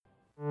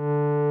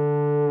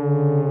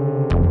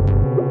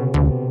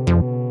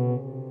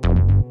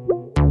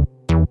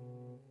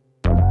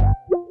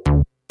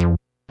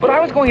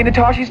was going into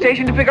Toshi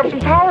Station to pick up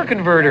some power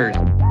converters.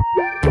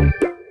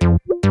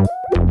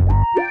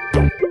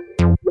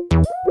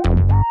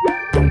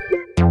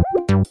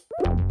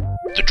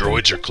 The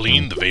droids are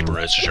clean, the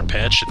vaporizers are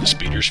patched, and the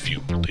speeder's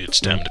fueled. It's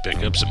time to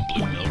pick up some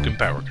blue milk and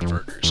power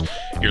converters.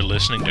 You're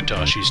listening to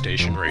Toshi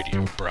Station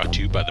Radio, brought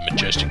to you by the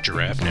Majestic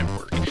Giraffe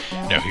Network.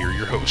 Now here are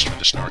your hosts for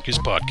the snarkiest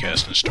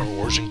podcast in Star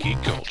Wars and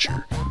geek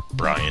culture,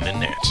 Brian and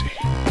Nancy.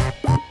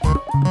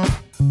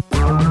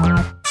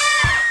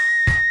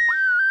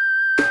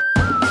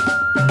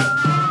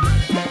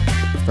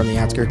 From the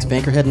outskirts of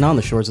Anchorhead and on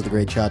the shores of the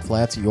Great Chad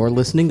Flats, you're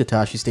listening to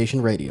Toshi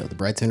Station Radio, the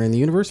bright center in the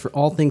universe for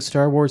all things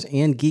Star Wars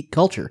and geek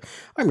culture.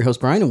 I'm your host,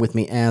 Brian, and with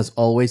me, as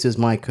always, is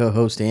my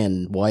co-host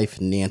and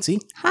wife, Nancy.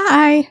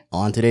 Hi!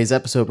 On today's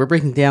episode, we're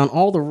breaking down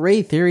all the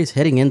Rey theories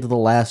heading into The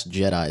Last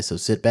Jedi, so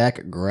sit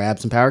back, grab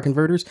some power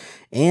converters,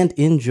 and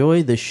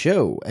enjoy the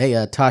show. Hey,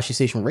 Toshi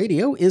Station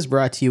Radio is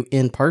brought to you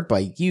in part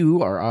by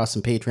you, our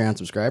awesome Patreon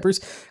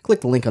subscribers.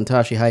 Click the link on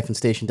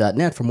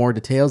Toshi-Station.net for more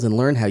details and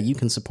learn how you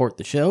can support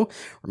the show.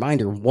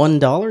 Reminder,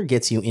 $1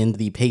 gets you into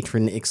the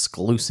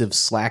patron-exclusive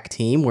Slack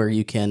team where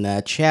you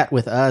can chat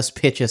with us,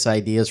 pitch us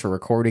ideas for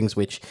recordings,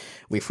 which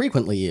we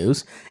frequently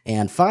use,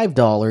 and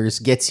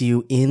 $5 gets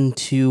you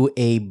into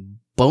a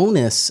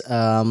bonus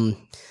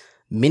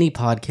mini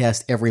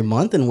podcast every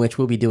month in which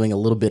we'll be doing a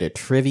little bit of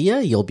trivia.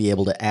 You'll be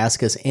able to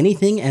ask us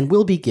anything, and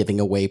we'll be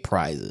giving away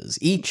prizes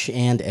each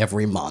and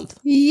every month.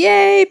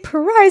 Yay,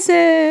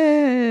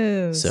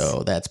 prizes!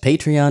 So that's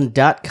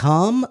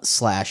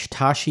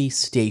patreon.com/Toshi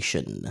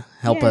Station.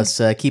 Help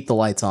us keep the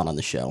lights on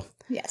the show.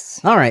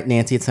 Yes. All right,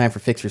 Nancy, it's time for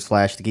Fixers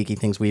Flash, the geeky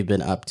things we've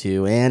been up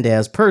to. And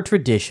as per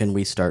tradition,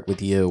 we start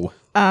with you.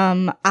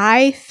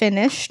 I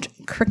finished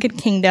Crooked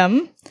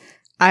Kingdom.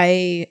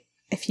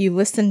 If you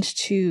listened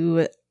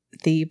to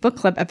the book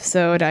club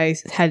episode, I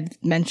had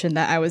mentioned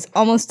that I was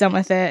almost done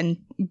with it and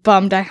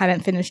bummed I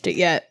hadn't finished it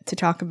yet to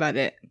talk about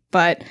it.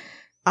 But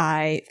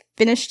I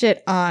finished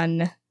it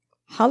on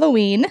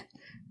Halloween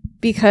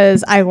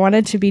because I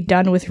wanted to be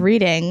done with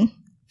reading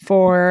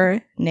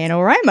for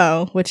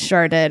NaNoWriMo, which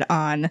started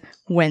on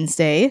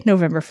Wednesday,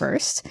 November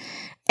 1st.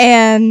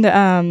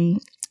 And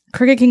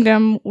Crooked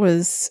Kingdom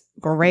was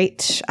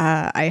great.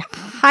 I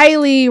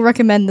highly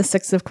recommend The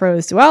Six of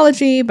Crows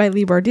duology by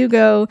Leigh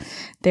Bardugo.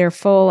 They're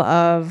full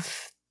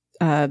of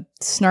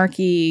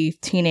snarky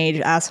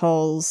teenage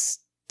assholes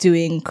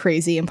doing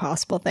crazy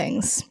impossible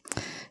things.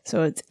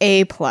 So it's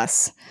A+.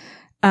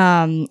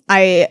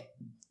 I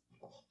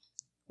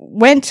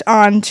went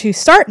on to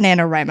start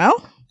NaNoWriMo,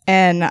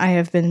 and I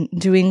have been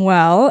doing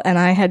well, and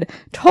I had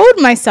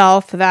told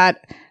myself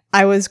that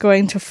I was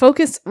going to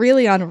focus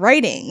really on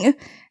writing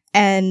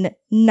and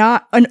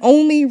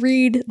only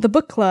read the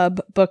book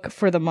club book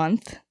for the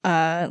month,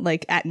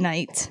 like at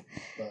night.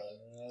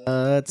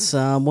 But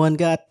someone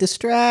got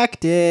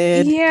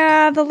distracted.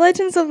 Yeah, The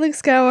Legends of Luke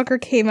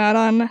Skywalker came out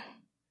on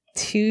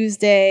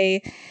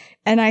Tuesday,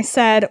 and I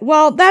said,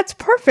 well, that's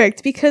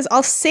perfect because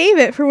I'll save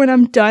it for when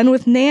I'm done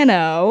with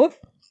Nano.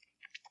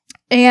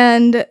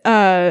 And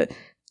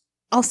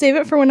I'll save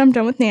it for when I'm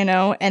done with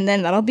Nano, and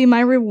then that'll be my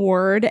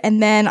reward, and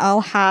then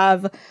I'll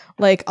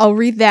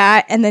read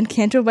that, and then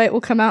Canto Bight will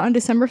come out on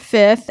December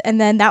 5th,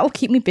 and then that will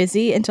keep me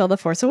busy until The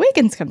Force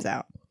Awakens comes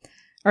out.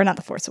 Or not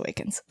The Force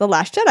Awakens, The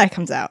Last Jedi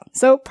comes out.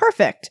 So,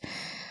 perfect.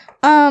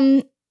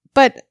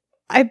 But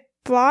I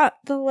bought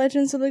The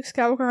Legends of Luke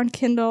Skywalker on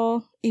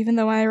Kindle, even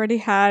though I already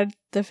had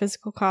the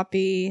physical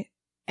copy,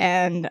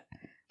 and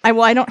I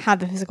don't have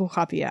the physical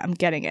copy yet. I'm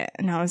getting it.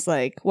 And I was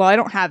like, well, I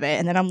don't have it.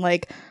 And then I'm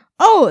like,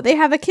 oh, they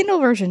have a Kindle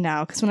version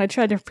now. Because when I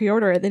tried to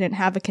pre-order it, they didn't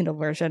have a Kindle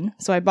version.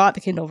 So I bought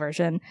the Kindle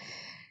version.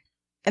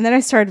 And then I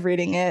started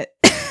reading it.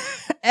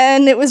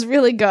 And it was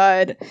really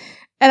good.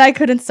 And I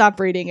couldn't stop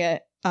reading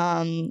it.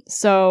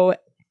 So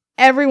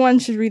everyone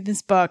should read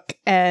this book.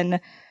 And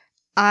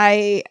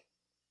I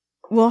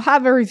will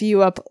have a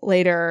review up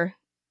later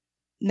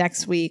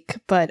next week.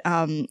 But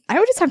I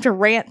would just have to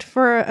rant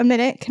for a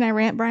minute. Can I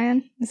rant,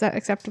 Brian? Is that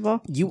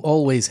acceptable? You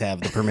always have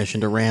the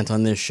permission to rant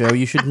on this show.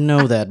 You should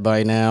know that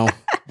by now.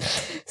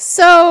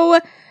 So,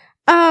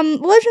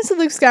 Legends of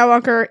Luke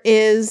Skywalker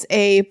is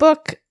a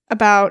book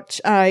about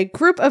a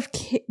group of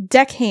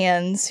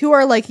deckhands who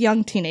are like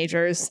young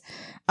teenagers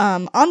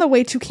on the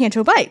way to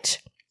Canto Bight.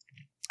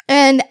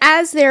 And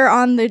as they're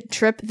on the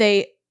trip,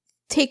 they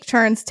take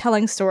turns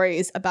telling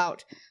stories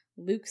about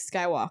Luke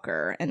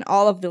Skywalker and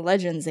all of the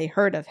legends they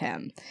heard of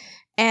him.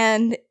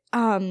 And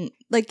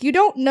you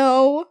don't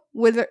know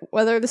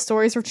whether the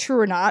stories are true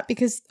or not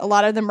because a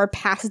lot of them are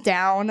passed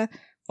down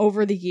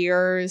over the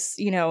years.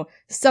 You know,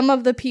 some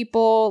of the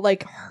people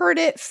heard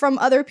it from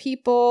other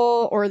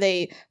people, or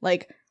they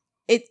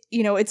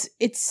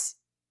it's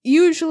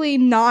usually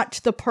not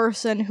the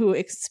person who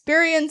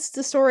experienced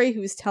the story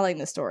who's telling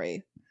the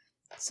story.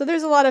 So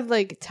there's a lot of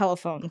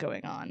telephone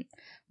going on.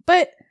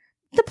 But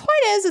the point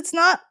is, it's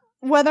not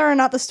whether or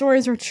not the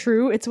stories are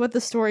true, it's what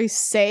the stories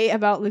say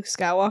about Luke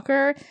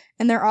Skywalker,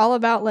 and they're all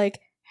about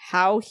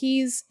how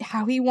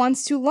he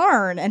wants to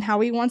learn and how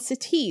he wants to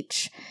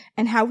teach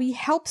and how he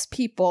helps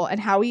people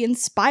and how he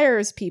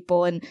inspires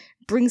people and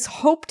brings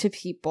hope to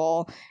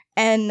people.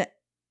 And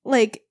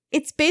like,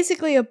 it's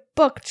basically a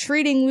book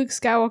treating Luke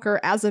Skywalker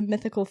as a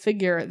mythical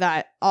figure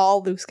that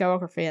all Luke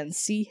Skywalker fans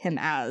see him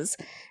as.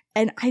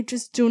 And I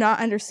just do not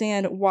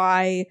understand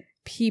why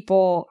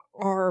people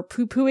are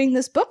poo-pooing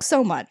this book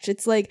so much.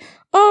 It's like,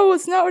 oh,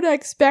 it's not what I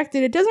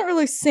expected. It doesn't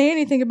really say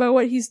anything about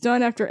what he's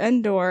done after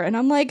Endor. And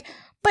I'm like,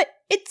 but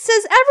it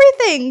says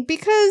everything,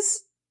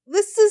 because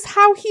this is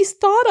how he's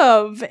thought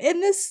of in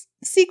this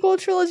sequel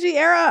trilogy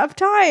era of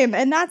time,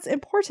 and that's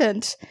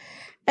important.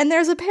 And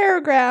there's a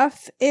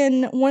paragraph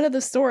in one of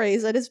the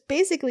stories that is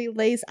basically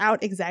lays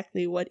out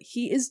exactly what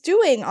he is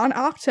doing on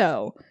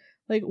Ahch-To.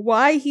 Like,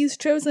 why he's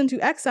chosen to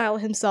exile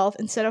himself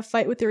instead of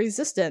fight with the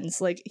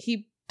Resistance. Like,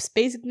 he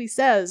basically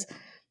says,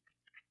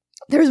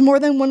 there's more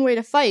than one way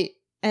to fight.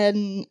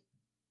 And,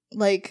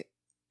 like,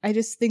 I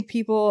just think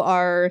people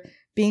are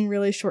being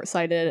really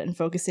short-sighted and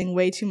focusing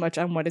way too much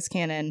on what is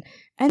canon.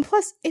 And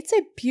plus, it's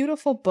a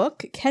beautiful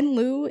book. Ken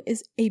Liu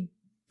is a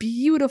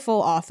beautiful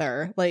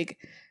author. Like,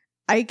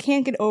 I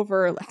can't get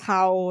over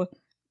how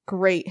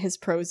great his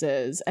prose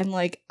is. And,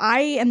 like, I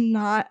am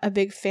not a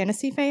big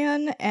fantasy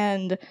fan,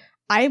 and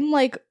I'm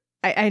like,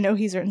 I know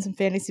he's written some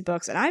fantasy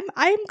books, and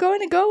I'm going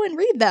to go and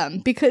read them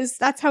because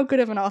that's how good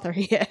of an author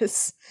he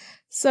is.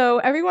 So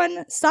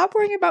everyone, stop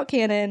worrying about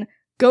canon.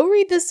 Go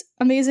read this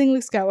amazing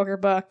Luke Skywalker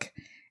book,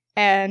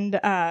 and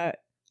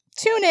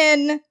tune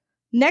in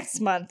next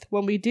month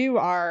when we do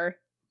our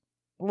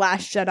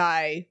Last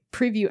Jedi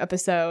preview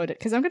episode,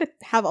 because I'm going to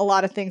have a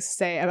lot of things to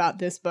say about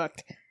this book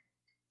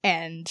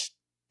and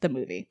the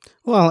movie.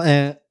 Well,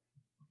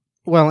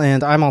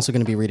 and I'm also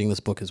going to be reading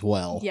this book as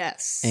well.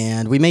 Yes.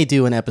 And we may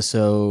do an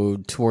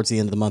episode towards the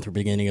end of the month or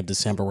beginning of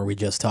December where we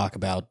just talk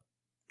about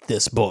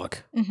this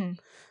book.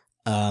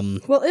 Mm-hmm.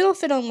 Well, it'll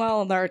fit in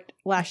well in our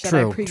Last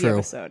Jedi preview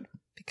episode.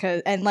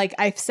 Because, and like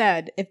I've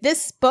said, if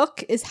this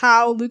book is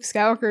how Luke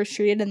Skywalker is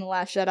treated in The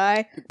Last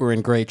Jedi, we're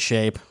in great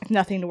shape.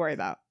 Nothing to worry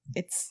about.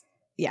 It's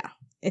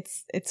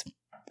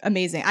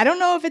amazing. I don't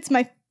know if it's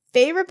my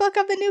favorite book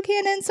of the new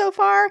canon so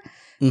far.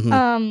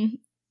 Mm-hmm.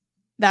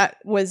 That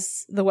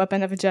was The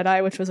Weapon of a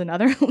Jedi, which was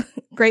another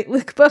great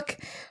Luke book.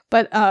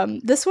 But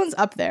this one's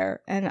up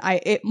there, and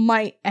it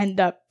might end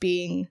up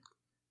being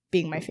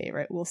my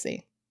favorite. We'll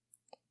see.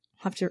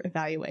 I'll have to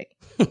evaluate.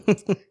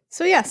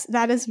 So yes,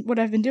 that is what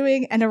I've been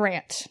doing, and a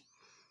rant.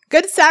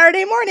 Good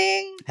Saturday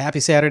morning! Happy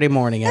Saturday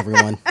morning,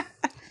 everyone.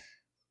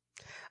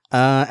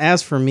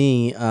 As for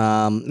me,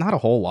 not a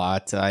whole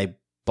lot. I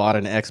bought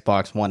an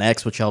Xbox One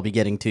X, which I'll be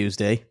getting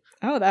Tuesday.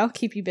 Oh, that'll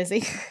keep you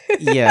busy.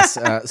 Yes.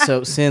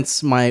 So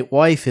since my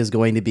wife is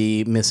going to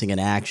be missing in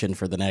action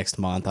for the next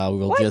month, I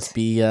will just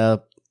be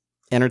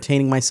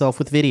entertaining myself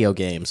with video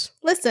games.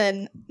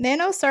 Listen,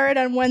 Nano started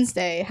on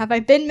Wednesday. Have I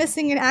been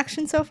missing in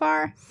action so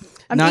far?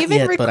 I'm not even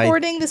yet,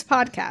 recording this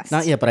podcast.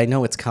 Not yet, but I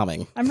know it's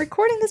coming. I'm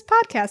recording this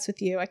podcast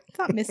with you. I'm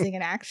not missing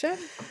in action.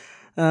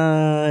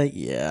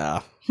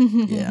 Yeah.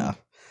 Yeah.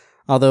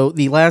 Although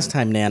the last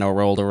time Nano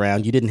rolled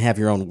around, you didn't have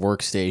your own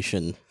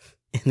workstation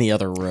in the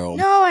other room.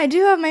 No, I do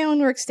have my own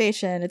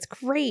workstation. It's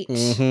great.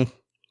 Mm-hmm.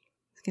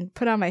 I can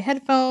put on my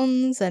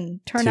headphones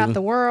and turn out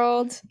the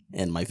world.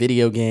 And my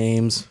video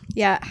games.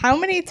 Yeah. How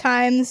many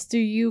times do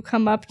you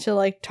come up to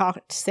like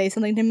say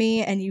something to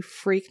me and you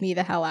freak me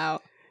the hell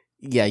out?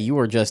 Yeah, you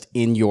are just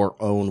in your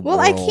own world. Well,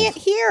 I can't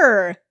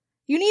hear.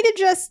 You need to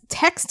just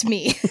text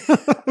me.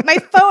 My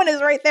phone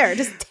is right there.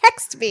 Just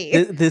text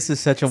me. This is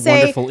such a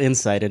wonderful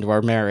insight into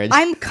our marriage.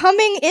 I'm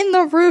coming in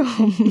the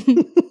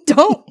room.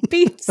 Don't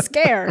be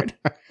scared.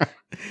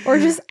 Or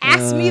just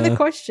ask me the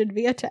question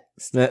via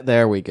text.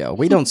 There we go.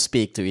 We don't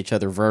speak to each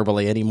other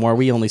verbally anymore.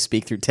 We only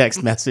speak through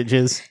text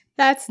messages.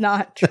 That's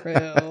not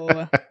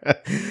true.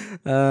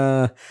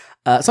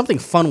 Something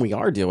fun we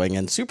are doing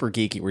and super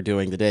geeky we're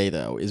doing today,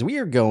 though, is we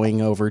are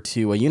going over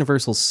to a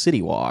Universal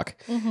City Walk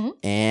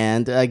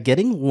and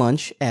getting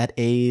lunch at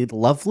a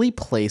lovely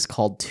place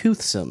called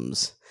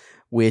Toothsome's,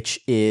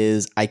 which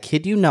is, I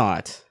kid you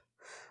not,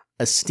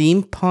 a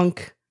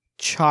steampunk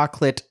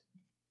chocolate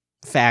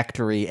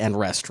factory and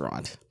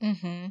restaurant.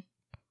 Mm-hmm.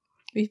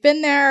 We've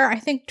been there, I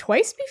think,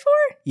 twice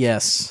before?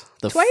 Yes.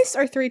 Twice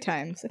or 3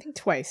 times? I think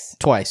twice.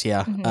 Twice,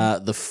 yeah.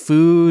 Mm-hmm. The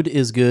food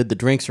is good, the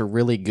drinks are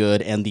really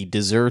good, and the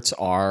desserts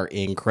are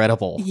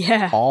incredible.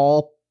 Yeah.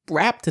 All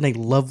wrapped in a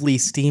lovely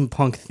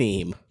steampunk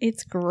theme.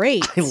 It's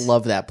great. I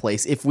love that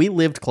place. If we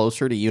lived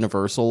closer to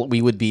Universal,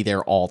 we would be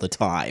there all the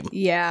time.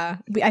 Yeah.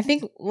 I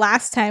think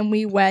last time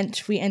we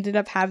went, we ended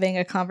up having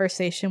a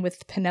conversation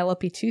with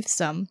Penelope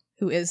Toothsome,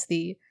 who is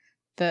the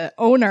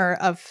owner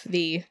of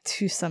the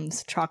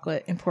Toothsome's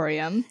Chocolate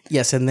Emporium.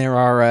 Yes, and there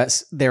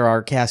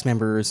are cast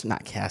members,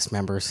 not cast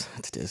members,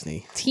 it's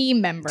Disney.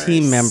 Team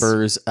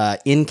members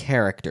in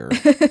character,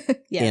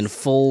 yes. in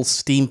full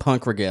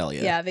steampunk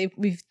regalia. Yeah,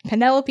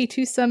 Penelope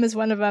Toothsome is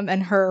one of them,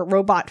 and her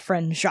robot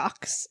friend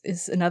Jacques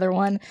is another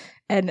one.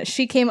 And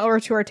she came over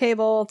to our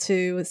table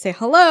to say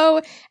hello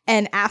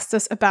and asked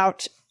us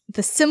about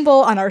the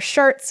symbol on our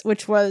shirts,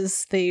 which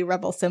was the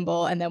rebel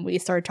symbol, and then we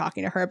started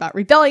talking to her about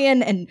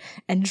rebellion and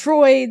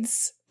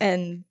droids,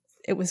 and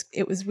it was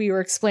we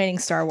were explaining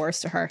Star Wars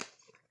to her.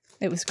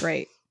 It was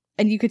great.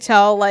 And you could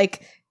tell,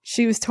 like,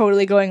 she was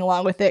totally going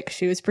along with it because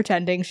she was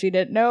pretending she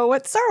didn't know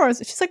what Star Wars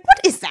was. She's like, what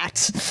is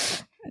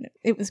that? And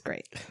it was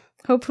great.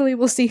 Hopefully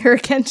we'll see her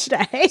again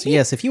today. So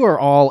yes, if you are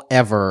all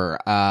ever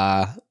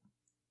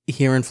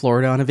here in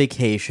Florida on a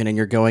vacation and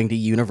you're going to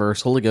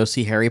Universal to go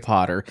see Harry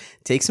Potter,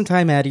 take some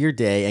time out of your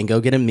day and go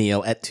get a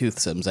meal at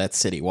Toothsome's at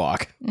City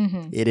Walk.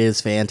 Mm-hmm. It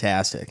is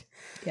fantastic.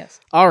 Yes.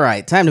 All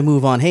right, time to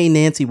move on. Hey,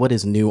 Nancy, what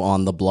is new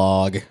on the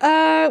blog?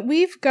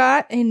 We've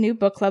got a new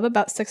book club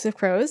about Six of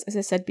Crows. As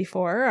I said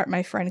before,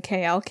 my friend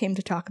KL came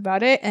to talk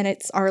about it, and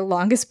it's our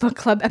longest book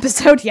club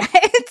episode yet.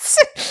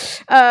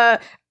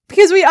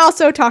 Because we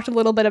also talked a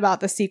little bit about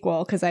the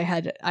sequel, because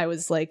I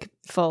was like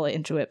fully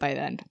into it by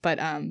then. But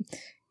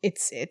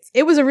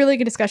it was a really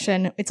good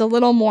discussion. It's a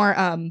little more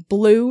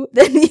blue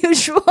than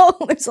usual.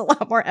 There's a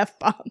lot more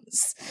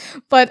F-bombs.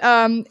 But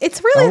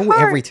it's really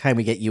hard. Every time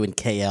we get you and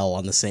KL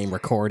on the same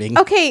recording.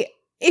 Okay,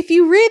 if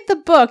you read the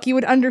book, you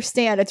would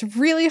understand. It's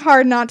really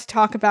hard not to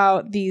talk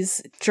about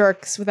these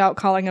jerks without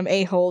calling them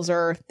a-holes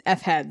or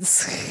F-heads.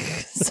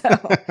 So,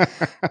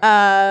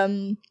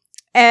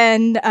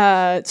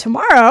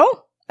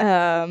 tomorrow,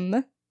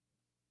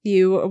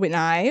 you and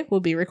I will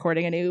be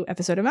recording a new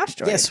episode of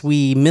Asteroid. Yes,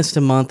 we missed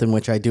a month, in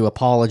which I do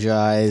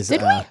apologize.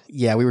 Did we?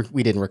 Yeah,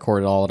 we didn't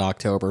record it all in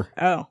October.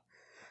 Oh.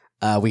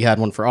 We had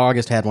one for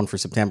August, had one for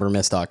September,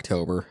 missed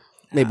October.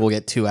 Maybe we'll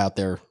get 2 out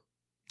there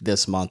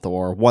this month,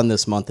 or 1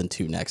 this month and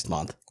 2 next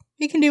month.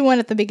 We can do one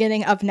at the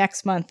beginning of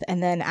next month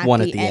and then at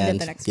the end of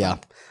the next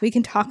month. We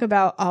can talk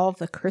about all of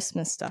the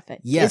Christmas stuff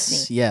at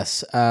Disney.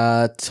 Yes.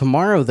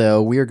 Tomorrow,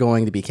 though, we are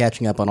going to be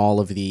catching up on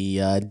all of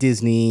the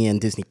Disney and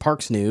Disney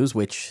Parks news,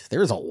 which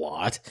there's a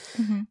lot.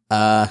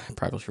 Mm-hmm.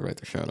 Probably should write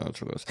the show notes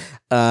for those.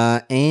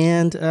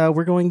 And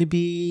we're going to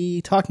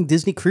be talking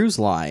Disney Cruise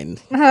Line.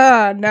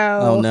 Oh, no.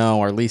 Oh,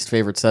 no, our least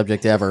favorite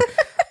subject ever.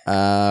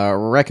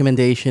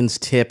 Recommendations,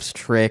 tips,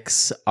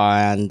 tricks,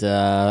 and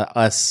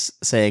us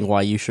saying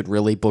why you should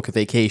really book a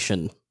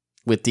vacation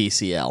with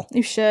DCL.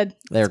 You should.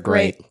 They're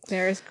great.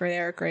 They're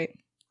great.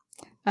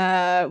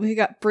 We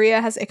got Bria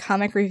has a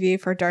comic review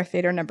for Darth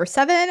Vader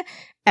 #7,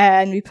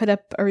 and we put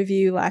up a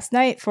review last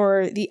night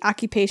for The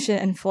Occupation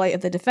and Flight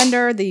of the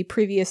Defender, the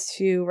previous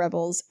 2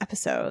 Rebels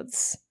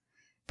episodes.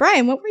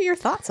 Brian, what were your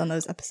thoughts on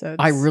those episodes?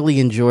 I really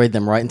enjoyed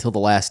them right until the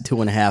last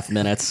 2.5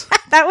 minutes.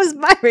 That was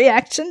my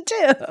reaction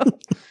too.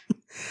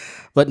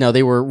 But no,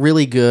 they were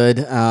really good.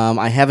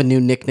 I have a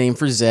new nickname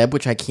for Zeb,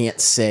 which I can't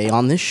say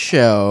on this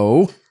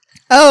show.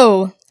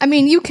 Oh, I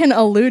mean, you can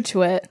allude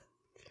to it.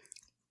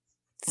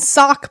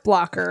 Sock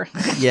blocker.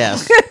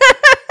 Yes.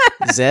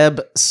 Zeb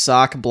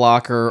Sock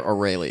Blocker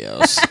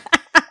Aurelios.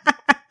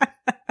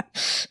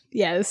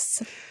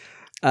 Yes.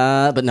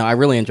 But no, I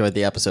really enjoyed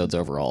the episodes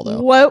overall,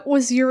 though. What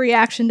was your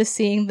reaction to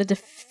seeing the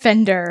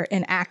Defender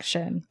in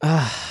action?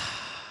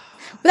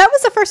 That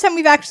was the first time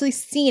we've actually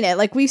seen it.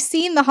 Like, we've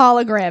seen the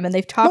hologram, and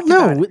they've talked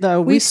about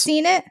it. We've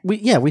seen it?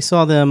 We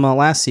saw them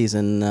last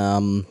season.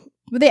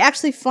 Were they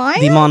actually flying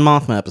the them? Mon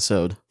Mothma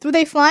episode. Were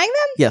they flying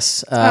them?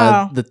 Yes.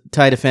 The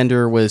TIE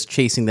Defender was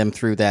chasing them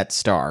through that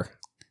star.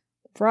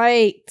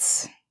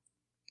 Right.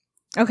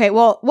 Okay,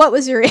 well, what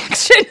was your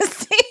reaction to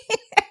seeing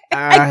it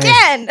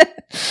again?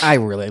 I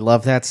really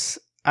love that.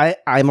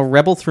 I'm a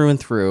rebel through and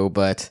through,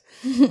 but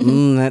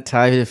that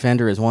TIE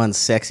Defender is one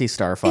sexy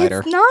starfighter.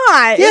 It's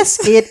not.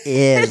 Yes, it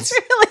is. It's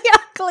really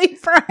ugly,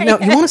 Brian. No,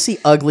 you want to see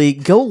ugly?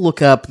 Go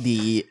look up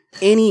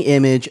any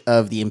image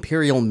of the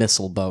Imperial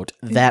missile boat.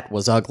 That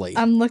was ugly.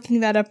 I'm looking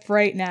that up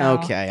right now.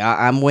 Okay,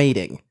 I'm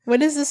waiting.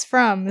 What is this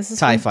from? This is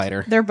TIE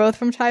Fighter. They're both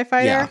from TIE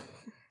Fighter?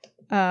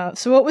 Yeah.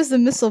 So what was the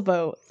missile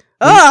boat?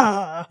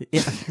 Ah!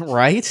 Yeah,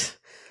 right?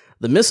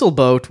 The missile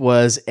boat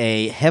was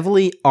a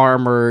heavily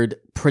armored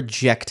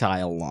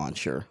projectile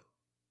launcher.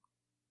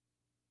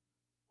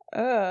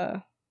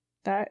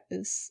 That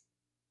is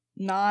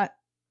not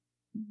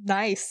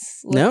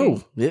nice looking.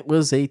 No, it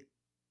was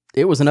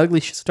an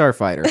ugly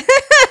starfighter.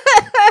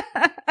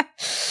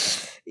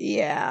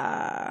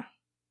 Yeah.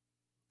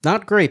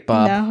 Not great,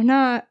 Bob.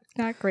 No,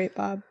 not great,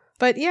 Bob.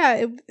 But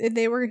yeah,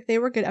 they were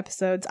good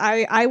episodes.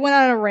 I went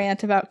on a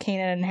rant about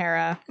Kanan and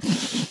Hera.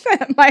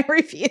 My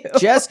review.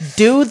 Just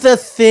do the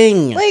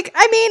thing. Like,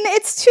 I mean,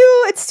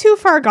 it's too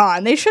far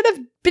gone. They should have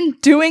been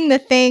doing the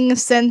thing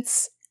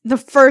since the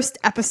first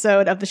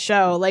episode of the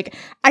show. Like,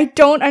 I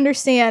don't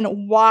understand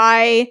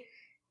why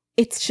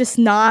it's just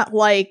not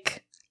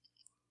like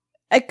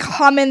a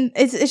common.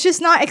 It's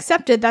just not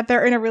accepted that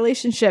they're in a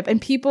relationship,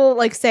 and people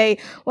like say,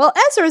 "Well,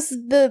 Ezra's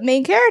the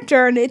main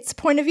character, and it's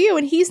point of view,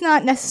 and he's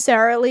not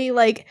necessarily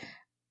like,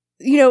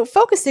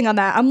 focusing on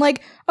that." I'm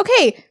like,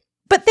 okay.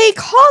 But they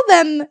call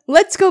them,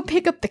 "Let's go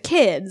pick up the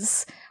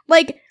kids."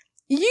 Like,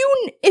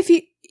 if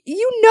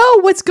you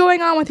know what's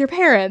going on with your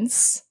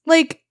parents,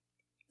 like,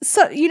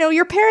 so,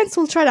 your parents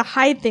will try to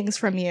hide things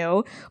from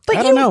you. But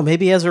I don't know.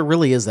 Maybe Ezra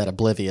really is that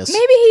oblivious.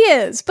 Maybe he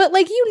is. But,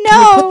 like, Can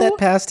we put that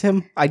past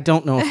him? I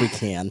don't know if we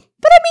can.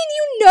 But, I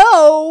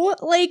mean,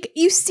 like,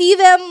 you see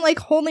them, like,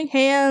 holding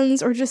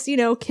hands or just,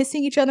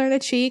 kissing each other in the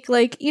cheek.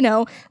 Like,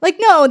 no,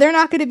 they're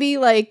not going to be,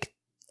 like,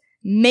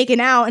 making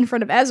out in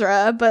front of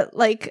Ezra, but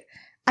like,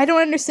 I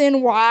don't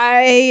understand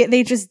why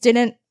they just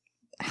didn't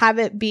have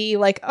it be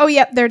like, oh,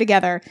 yep, they're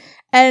together.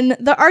 And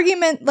the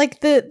argument,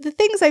 like the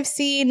things I've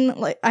seen,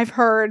 like I've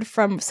heard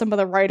from some of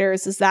the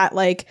writers is that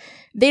like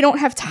they don't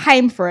have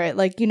time for it.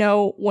 Like, you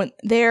know, when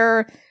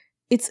they're,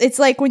 it's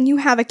like when you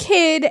have a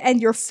kid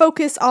and your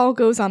focus all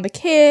goes on the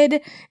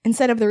kid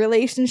instead of the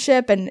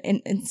relationship, and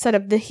instead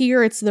of the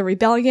here, it's the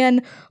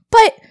rebellion.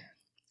 But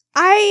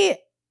I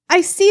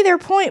see their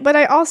point, but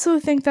I also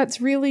think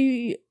that's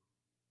really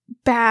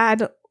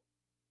bad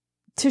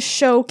to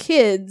show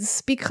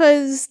kids,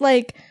 because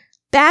like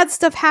bad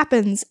stuff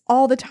happens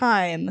all the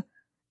time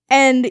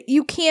and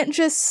you can't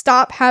just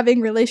stop having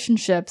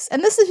relationships.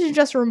 And this isn't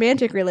just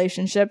romantic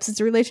relationships,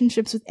 it's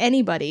relationships with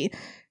anybody,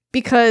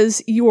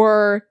 because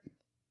you're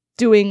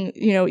doing,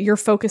 you know, you're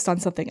focused on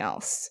something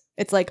else.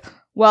 It's like,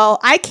 well,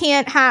 I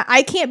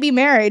can't be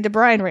married to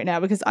Brian right now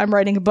because I'm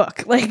writing a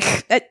book.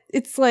 Like,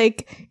 it's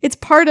like, it's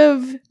part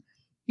of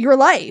your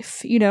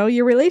life, you know,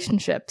 your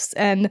relationships.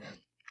 And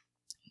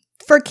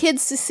for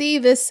kids to see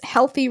this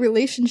healthy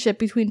relationship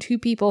between two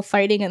people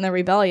fighting in the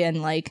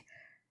rebellion, like,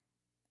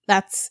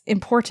 that's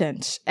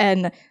important.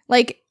 And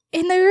like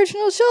in the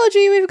original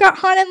trilogy, we've got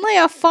Han and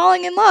Leia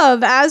falling in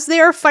love as they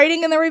are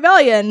fighting in the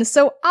rebellion.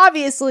 So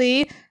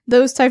obviously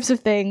those types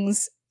of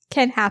things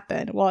can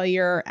happen while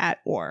you're at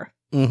war.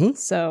 Mm-hmm.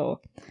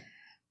 So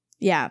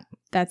yeah,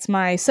 that's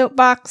my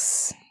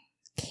soapbox.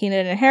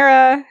 Kanan and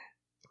Hera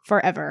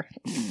forever,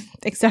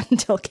 except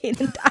until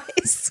Kanan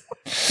dies.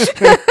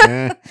 But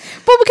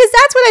because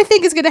that's what I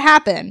think is going to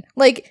happen.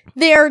 Like,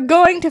 they're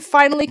going to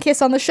finally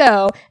kiss on the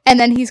show, and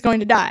then he's going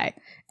to die.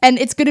 And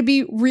it's going to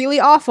be really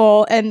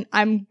awful, and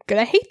I'm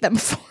going to hate them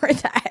for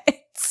that.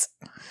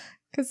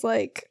 Because,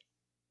 like,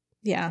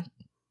 yeah.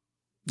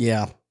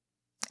 Yeah.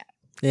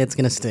 It's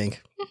going to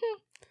stink.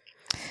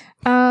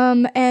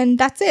 And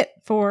that's it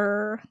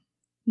for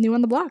New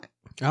on the Block.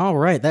 All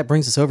right, that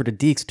brings us over to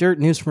Deek's Dirt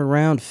News from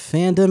around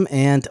fandom,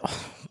 and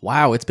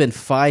wow, it's been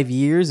 5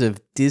 years of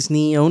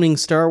Disney owning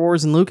Star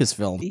Wars and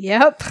Lucasfilm.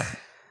 Yep.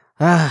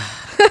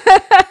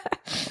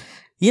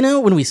 You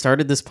know, when we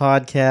started this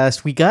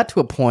podcast, we got to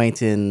a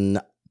point in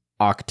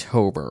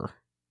October.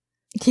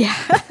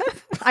 Yeah,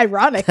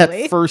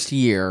 ironically. That first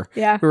year,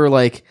 yeah, we were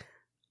like,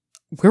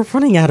 we're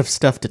running out of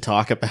stuff to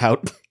talk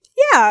about.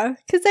 Yeah,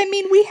 because I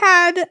mean, we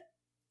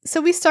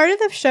started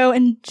the show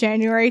in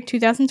January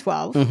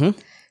 2012. Mm-hmm.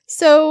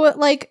 So,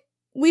 like,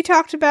 we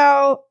talked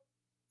about,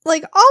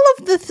 like, all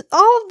of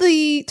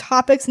the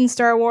topics in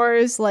Star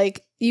Wars,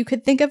 like, you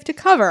could think of to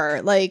cover.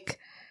 Like,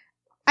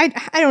 I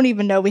don't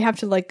even know. We have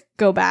to, like,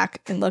 go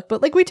back and look.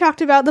 But, like, we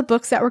talked about the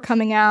books that were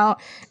coming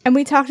out, and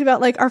we talked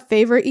about, like, our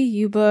favorite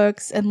EU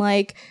books, and,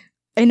 like,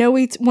 I know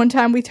one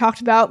time we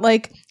talked about,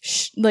 like,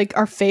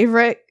 our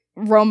favorite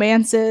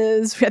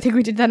romances. I think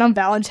we did that on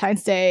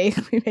Valentine's Day.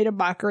 We made a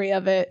mockery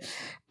of it.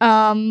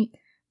 But,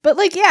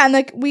 like, yeah, and,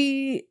 like,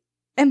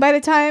 and by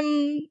the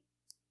time,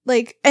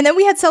 like, and then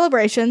we had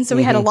Celebration, so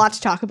we had a lot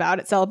to talk about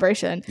at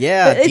Celebration.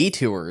 Yeah,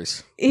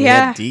 detours.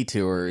 Yeah.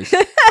 Detours.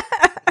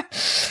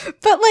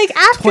 But, like,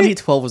 after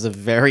 2012 was a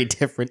very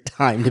different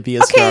time to be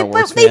a Star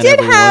Wars fan.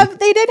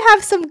 They did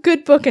have some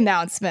good book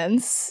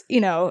announcements,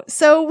 you know.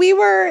 So we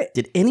were.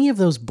 Did any of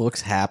those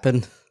books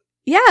happen?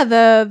 Yeah,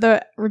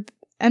 the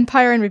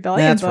Empire and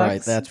Rebellion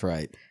books. That's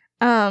right.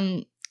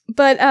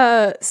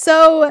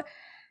 So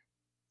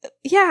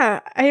yeah,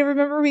 I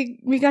remember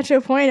we got to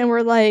a point and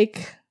we're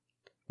like,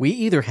 we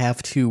either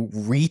have to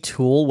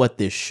retool what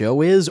this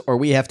show is, or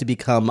we have to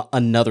become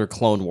another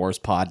Clone Wars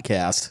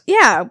podcast.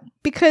 Yeah,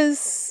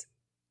 because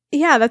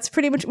that's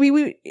pretty much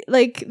we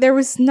like, there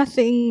was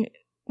nothing,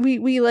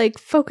 we like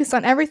focused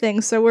on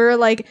everything. So we're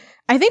like,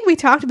 I think we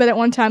talked about it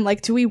one time,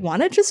 like, do we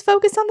want to just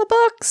focus on the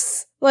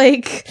books?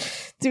 Like,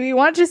 do we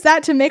want just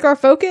that to make our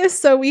focus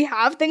so we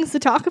have things to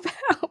talk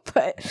about?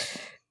 But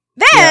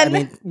then, yeah, I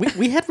mean,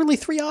 we had really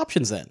three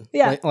options then.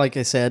 Yeah. Like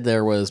I said,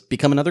 there was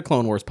become another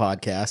Clone Wars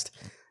podcast,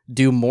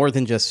 do more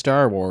than just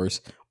Star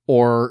Wars,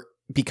 or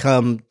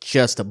become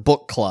just a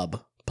book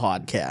club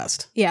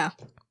podcast. Yeah.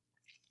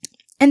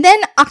 And then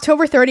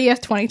October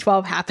 30th,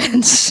 2012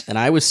 happened. And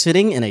I was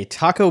sitting in a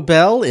Taco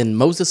Bell in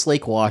Moses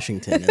Lake,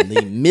 Washington, in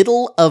the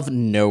middle of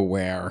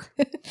nowhere.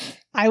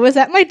 I was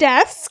at my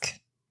desk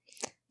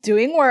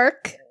doing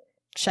work,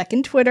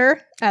 checking Twitter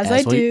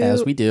as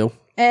we do.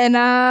 And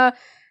I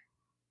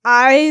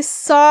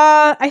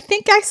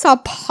think I saw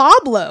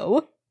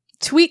Pablo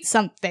tweet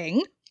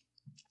something,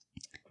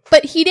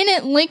 but he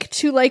didn't link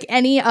to, like,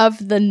 any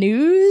of the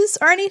news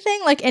or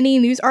anything, like any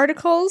news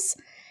articles.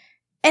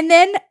 And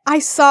then I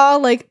saw,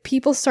 like,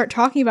 people start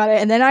talking about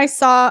it, and then I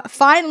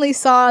finally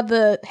saw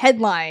the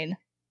headline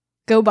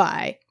go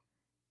by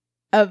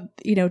of,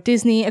 you know,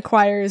 Disney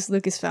acquires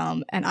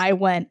Lucasfilm, and I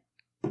went,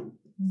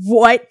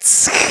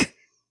 what?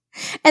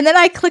 And then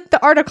I clicked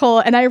the article,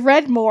 and I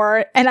read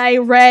more, and I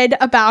read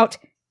about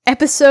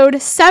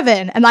episode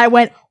 7, and I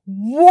went,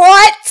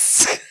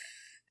 what?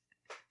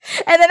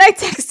 And then I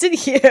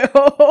texted you,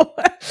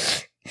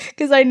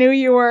 because I knew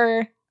you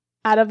were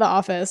out of the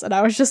office, and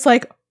I was just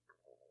like,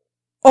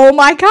 oh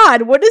my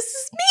god, what does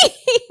this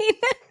mean?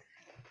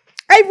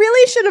 I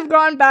really should have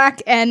gone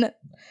back and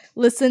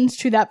listened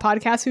to that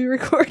podcast we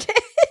recorded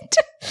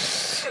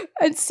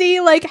and see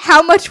like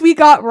how much we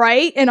got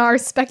right in our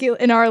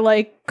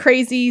like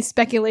crazy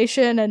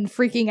speculation and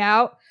freaking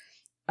out.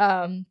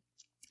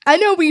 I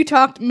know we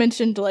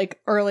mentioned like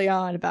early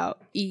on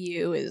about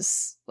EU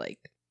is like,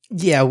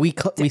 yeah, we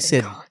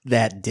said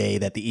that day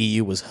that the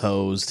EU was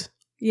hosed.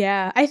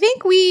 Yeah, I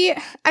think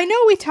I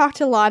know we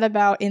talked a lot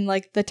about in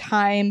like the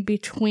time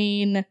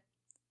between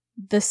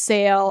the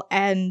sale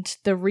and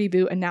the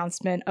reboot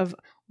announcement of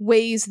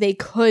ways they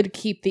could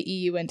keep the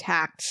EU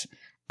intact.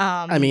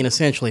 I mean,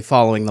 essentially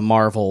following the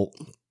Marvel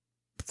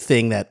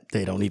thing that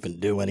they don't even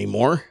do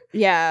anymore.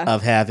 Yeah.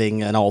 Of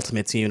having an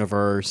Ultimates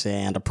universe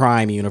and a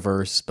Prime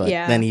universe, but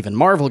Yeah. then even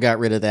Marvel got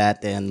rid of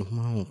that, and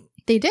well,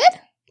 They did?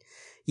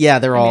 yeah,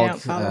 they're I all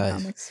don't follow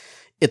comics.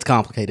 it's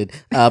complicated.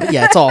 But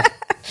yeah, it's all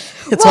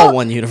all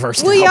one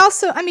universe now.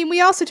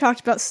 We also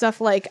talked about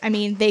stuff like, I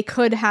mean, they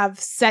could have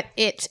set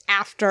it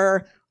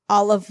after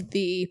all of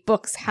the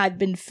books had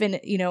been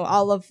finished,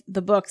 all of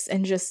the books,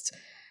 and just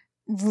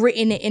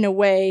written it in a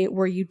way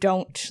where you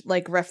don't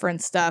like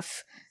reference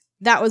stuff.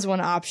 That was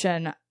one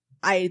option.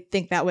 I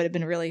think that would have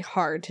been really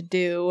hard to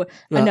do.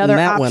 Another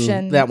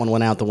option. That one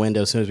went out the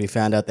window as soon as we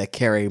found out that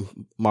Carrie,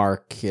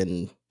 Mark,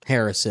 and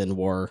Harrison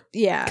were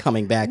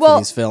coming back for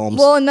these films.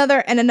 Well,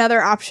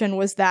 another option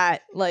was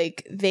that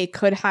like they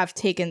could have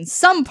taken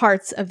some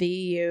parts of the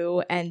EU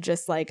and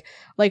just like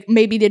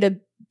maybe did a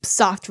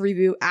soft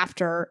reboot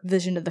after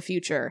Vision of the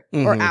Future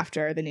or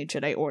after the New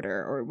Jedi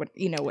Order or what.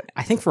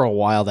 I think for a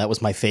while that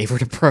was my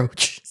favorite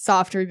approach.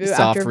 Soft reboot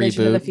after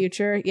Vision of the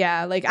Future.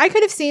 Yeah, like I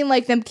could have seen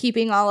like them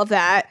keeping all of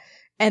that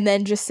and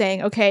then just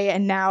saying, okay,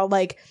 and now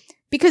like,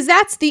 because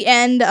that's the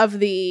end of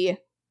the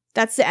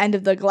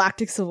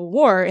Galactic Civil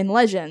War in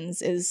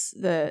Legends, is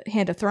the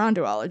Hand of Thrawn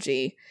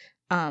duology.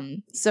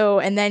 So,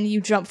 and then you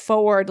jump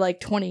forward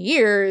like 20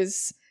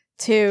 years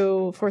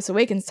to Force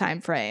Awakens time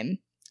frame.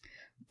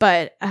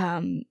 But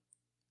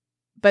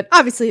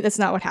obviously that's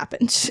not what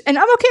happened. And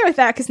I'm okay with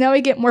that because now we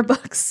get more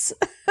books.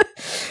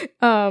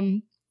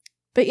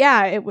 But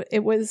yeah,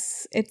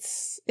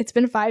 it's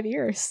been 5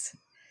 years.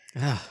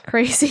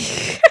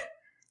 Crazy.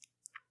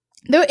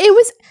 Though it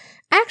was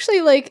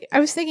actually like, I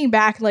was thinking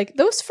back, like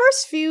those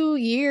first few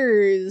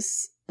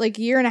years, like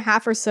year and a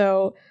half or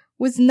so,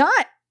 was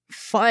not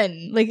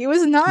fun. Like it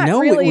was not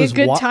really a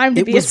good time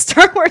to be a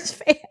Star Wars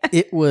fan.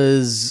 It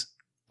was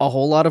a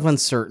whole lot of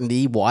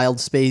uncertainty, wild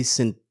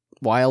space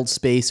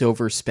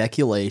over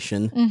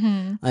speculation.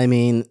 Mm-hmm. I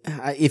mean,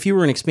 if you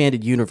were an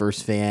expanded universe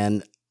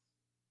fan,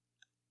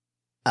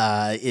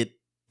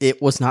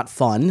 it was not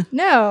fun.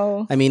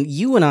 No. I mean,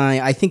 you and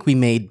I think we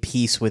made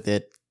peace with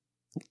it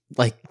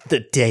like the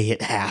day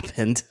it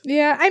happened.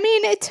 Yeah, I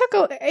mean,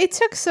 it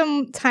took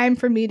some time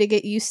for me to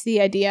get used to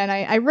the idea, and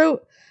I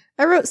wrote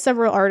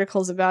several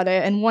articles about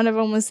it, and one of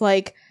them was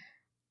like,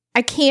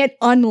 I can't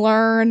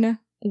unlearn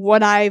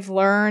what I've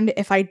learned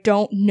if I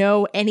don't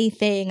know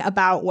anything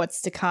about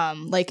what's to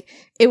come. Like,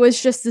 it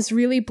was just this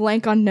really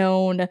blank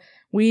unknown.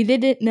 We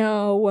didn't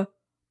know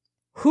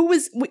who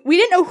was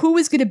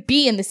going to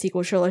be in the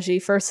sequel trilogy,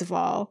 first of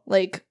all.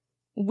 Like,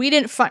 we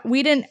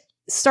didn't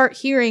start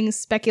hearing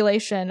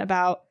speculation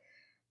about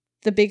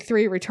the big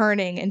three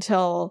returning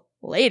until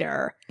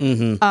later.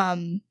 Mm-hmm.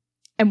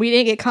 And we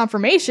didn't get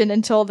confirmation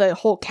until the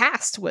whole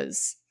cast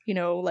was,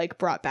 like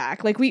brought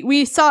back. Like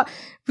we saw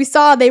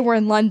they were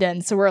in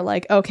London, so we're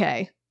like,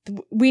 okay,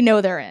 we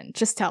know they're in.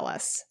 Just tell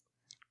us.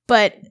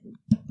 But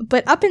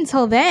up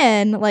until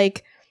then,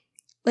 like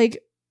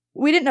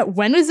we didn't know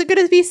when was it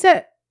going to be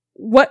set.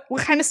 What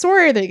kind of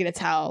story are they going to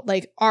tell?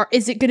 Like,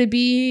 is it going to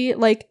be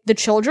like the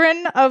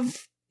children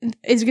of?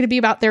 Is it going to be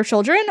about their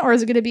children, or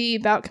is it going to be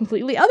about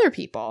completely other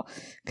people?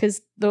 Because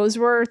those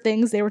were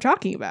things they were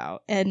talking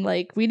about. And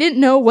like, we didn't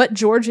know what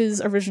George's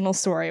original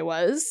story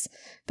was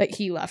that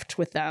he left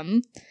with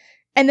them.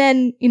 And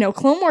then,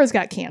 Clone Wars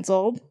got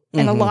canceled,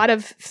 and a lot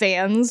of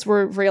fans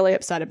were really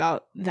upset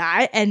about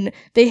that. And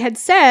they had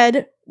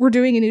said, we're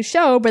doing a new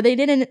show, but they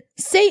didn't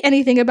say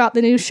anything about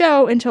the new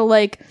show until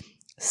like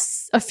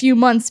a few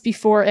months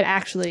before it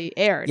actually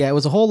aired. Yeah, it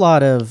was a whole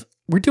lot of,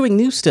 we're doing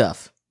new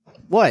stuff.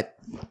 What?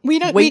 We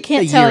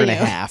can't a tell year and you.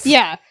 a half.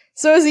 Yeah.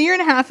 So it was a year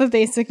and a half of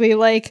basically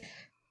like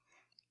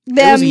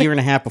them. It was a year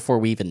and a half before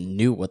we even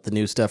knew what the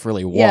new stuff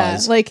really was. Yeah,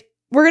 like,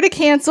 we're going to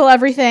cancel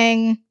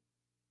everything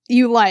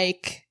you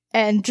like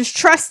and just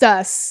trust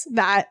us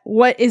that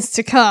what is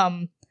to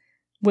come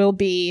will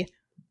be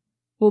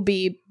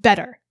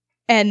better.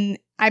 And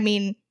I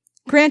mean,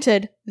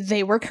 granted,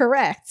 they were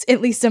correct,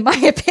 at least in my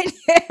opinion.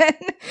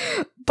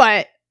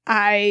 But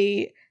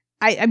I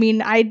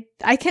mean, I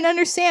can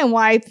understand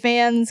why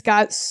fans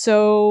got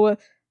so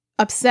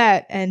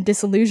upset and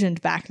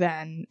disillusioned back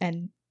then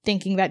and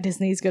thinking that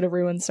Disney's going to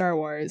ruin Star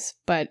Wars.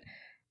 But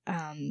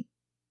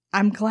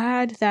I'm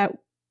glad that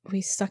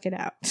we stuck it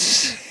out.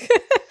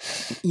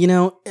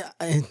 You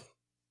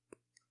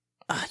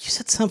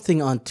said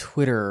something on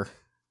Twitter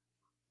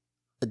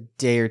a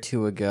day or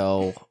two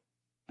ago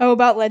Oh,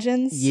 about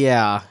Legends?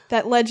 Yeah.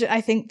 That I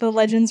think the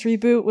Legends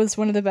reboot was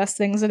one of the best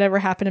things that ever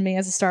happened to me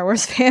as a Star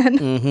Wars fan.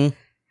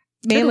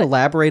 Mm-hmm. Can you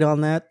elaborate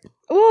on that?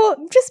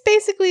 Well, just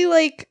basically,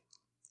 like,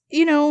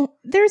 you know,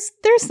 there's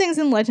things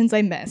in Legends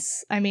I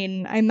miss. I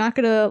mean, I'm not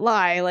gonna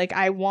lie. Like,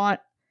 I want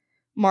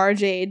Mara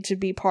Jade to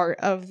be part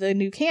of the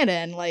new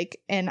canon. Like,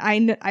 and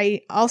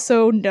I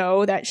also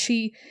know that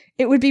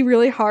it would be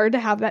really hard to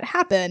have that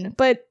happen,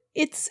 but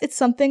it's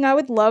something I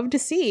would love to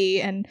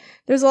see. And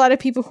there's a lot of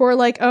people who are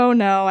like, oh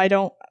no, I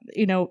don't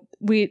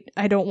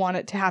want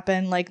it to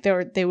happen. Like,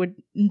 they would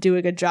do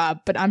a good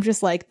job, but I'm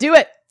just like, do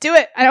it.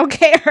 I don't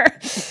care.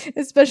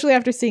 Especially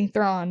after seeing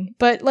Thrawn.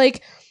 But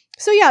like,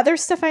 so yeah,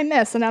 there's stuff I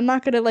miss, and I'm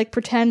not gonna like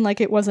pretend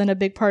like it wasn't a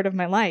big part of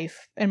my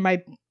life and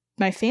my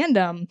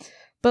fandom.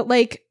 But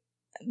like,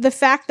 the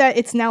fact that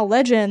it's now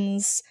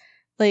Legends,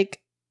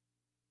 like,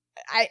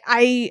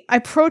 I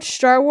approach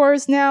Star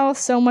Wars now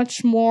so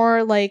much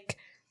more like,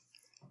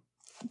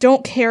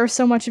 don't care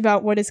so much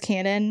about what is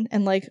canon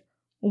and like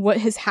what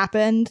has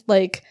happened,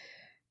 like,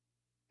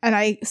 and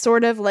I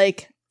sort of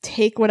like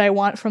take what I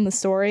want from the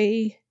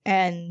story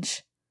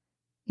and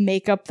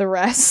make up the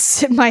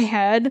rest in my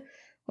head.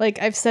 Like,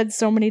 I've said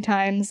so many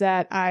times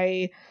that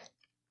I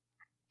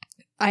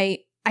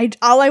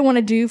all I want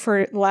to do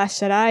for The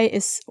Last Jedi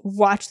is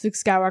watch Luke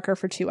Skywalker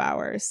for 2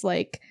 hours.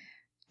 Like,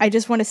 I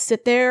just want to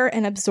sit there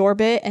and absorb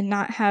it and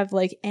not have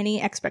like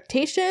any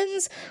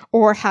expectations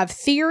or have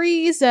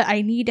theories that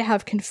I need to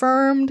have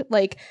confirmed.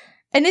 Like,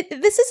 and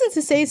this isn't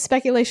to say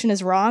speculation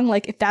is wrong.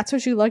 Like, if that's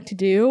what you like to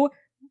do,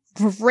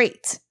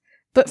 great.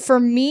 But for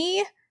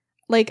me,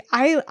 like,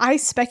 I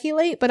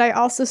speculate, but I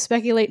also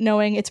speculate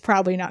knowing it's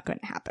probably not going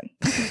to happen.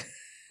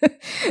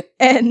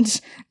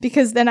 And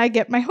because then I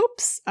get my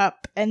hopes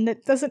up and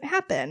it doesn't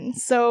happen.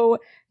 So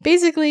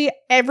basically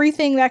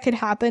everything that could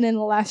happen in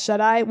The Last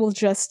Jedi will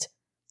just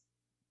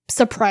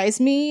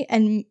surprise me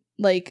and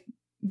like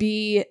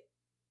be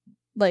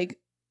like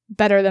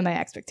better than my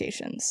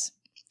expectations.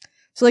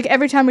 So like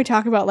every time we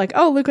talk about like,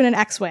 oh, Luke in an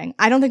X-Wing,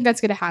 I don't think that's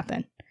going to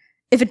happen.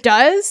 If it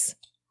does,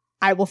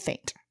 I will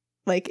faint.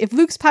 Like, if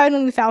Luke's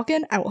piloting the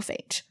Falcon, I will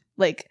faint.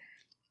 Like,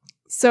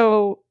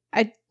 so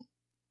I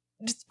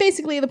just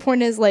basically the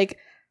point is like,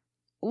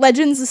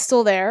 Legends is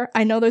still there.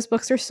 I know those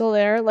books are still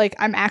there. Like,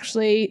 I'm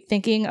actually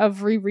thinking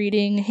of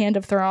rereading Hand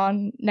of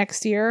Thrawn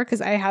next year because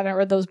I haven't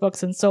read those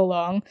books in so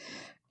long.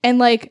 And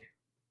like,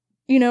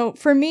 you know,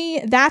 for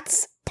me,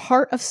 that's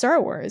part of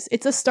Star Wars.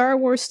 It's a Star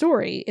Wars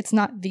story. It's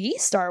not the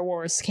Star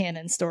Wars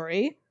canon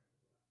story,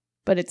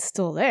 but it's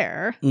still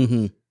there.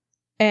 Mm-hmm.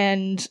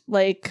 And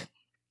like,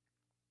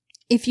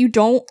 if you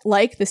don't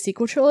like the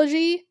sequel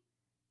trilogy,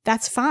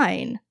 that's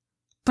fine.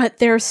 But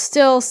there's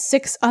still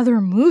 6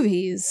 other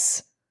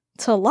movies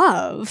to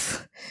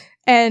love.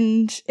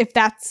 And if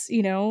that's,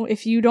 you know,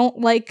 if you don't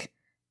like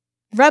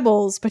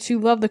Rebels, but you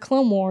love the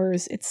Clone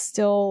Wars, it's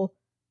still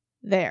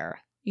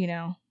there, you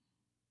know?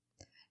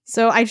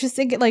 So I just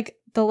think like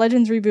the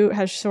Legends reboot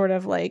has sort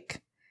of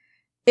like,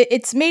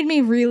 it's made me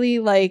really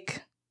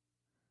like,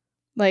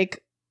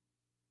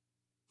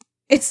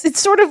 it's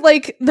sort of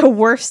like the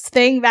worst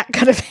thing that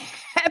could have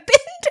happened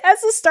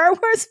as a Star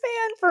Wars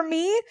fan for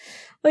me.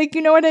 Like,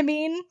 you know what I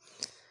mean?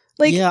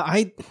 Like,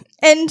 yeah,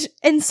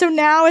 and so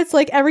now it's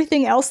like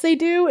everything else they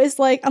do is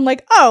like, I'm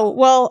like, oh,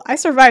 well, I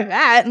survived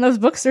that and those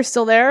books are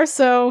still there.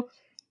 So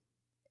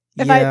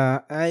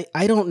I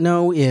don't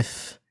know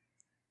if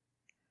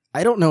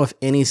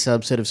any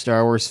subset of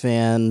Star Wars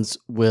fans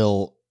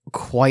will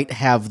quite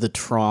have the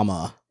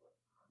trauma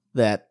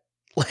that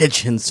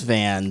Legends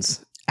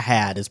fans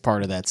had as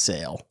part of that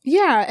sale.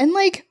 Yeah, and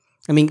like,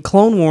 I mean,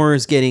 Clone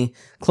Wars getting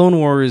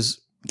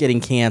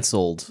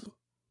canceled.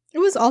 It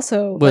was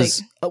also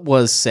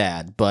was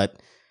sad, but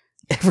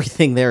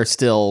everything there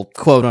still,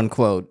 quote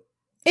unquote,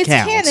 it's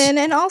counts. canon,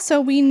 and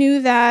also we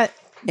knew that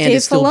and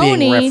it's still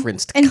being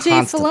referenced and constantly.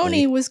 Dave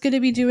Filoni was going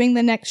to be doing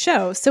the next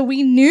show, so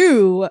we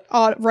knew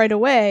right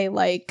away,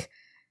 like,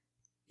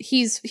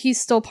 he's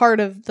still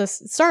part of the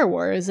Star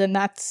Wars, and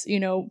that's, you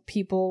know,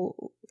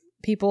 people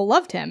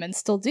loved him and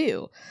still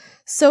do.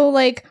 So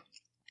like,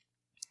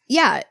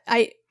 yeah,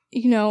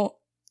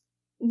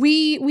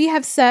 we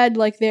have said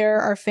like there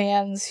are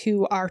fans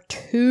who are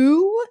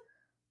too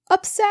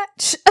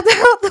upset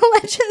about the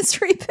Legends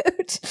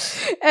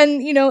reboot,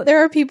 and you know,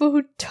 there are people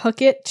who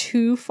took it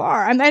too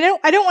far. I mean,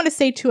 I don't want to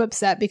say too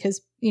upset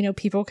because, you know,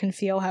 people can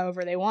feel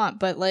however they want,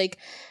 but like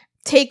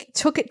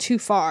took it too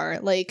far,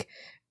 like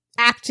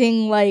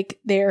acting like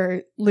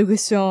they're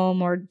Lucasfilm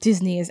or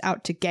Disney is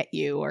out to get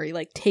you, or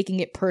like taking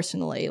it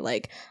personally.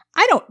 Like,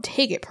 I don't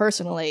take it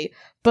personally,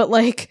 but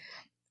like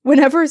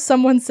whenever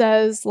someone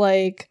says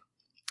like,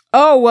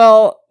 oh,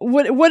 well,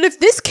 what if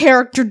this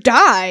character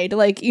died?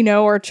 Like, you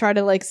know, or try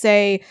to like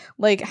say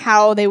like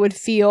how they would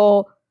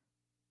feel,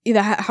 you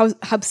know, how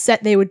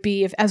upset they would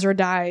be if Ezra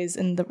dies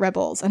in the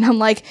Rebels. And I'm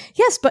like,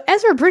 yes, but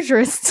Ezra Bridger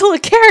is still a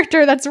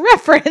character that's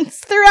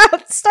referenced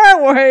throughout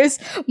Star Wars.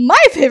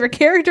 My favorite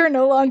character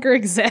no longer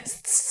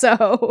exists.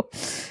 So,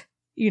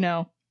 you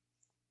know,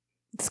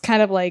 it's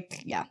kind of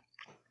like, yeah.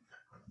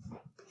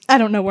 I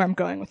don't know where I'm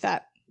going with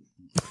that.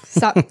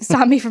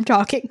 Stop me from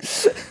talking.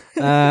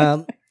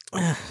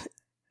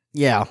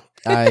 Yeah,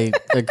 I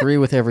agree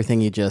with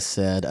everything you just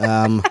said.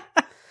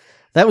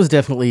 That was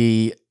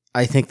definitely,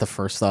 I think, the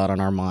first thought on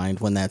our mind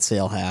when that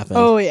sale happened.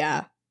 Oh,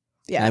 yeah.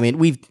 Yeah. I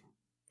mean,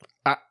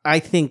 I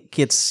think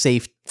it's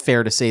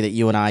fair to say that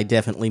you and I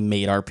definitely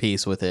made our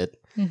peace with it.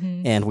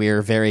 Mm-hmm. And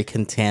we're very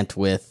content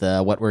with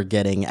what we're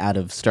getting out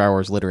of Star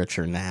Wars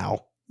literature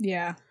now.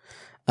 Yeah.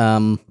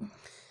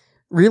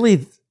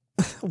 Really,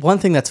 one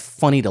thing that's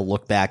funny to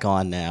look back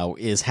on now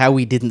is how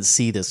we didn't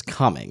see this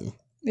coming.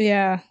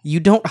 Yeah. You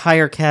don't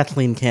hire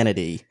Kathleen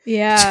Kennedy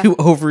Yeah. to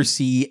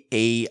oversee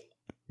a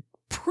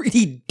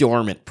pretty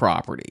dormant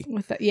property.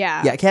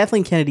 Yeah.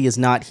 Kathleen Kennedy is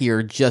not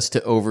here just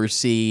to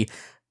oversee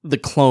the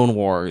Clone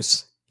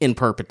Wars in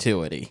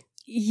perpetuity.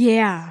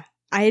 Yeah.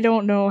 I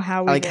don't know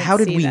how we how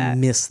did we that.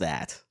 miss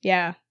that?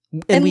 Yeah.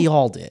 And we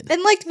all did.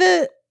 And like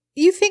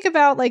you think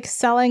about like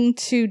selling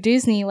to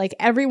Disney, like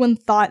everyone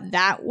thought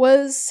that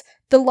was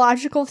the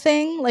logical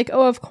thing. Like,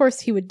 oh, of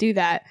course he would do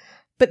that.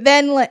 But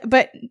then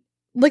but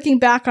looking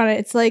back on it,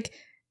 it's like,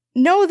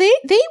 no, they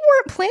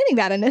weren't planning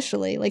that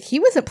initially. Like he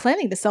wasn't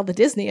planning to sell to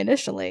Disney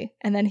initially.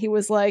 And then he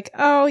was like,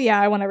 oh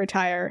yeah, I want to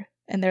retire.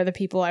 And they're the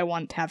people I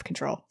want to have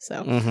control.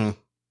 So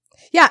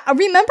yeah,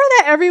 remember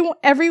that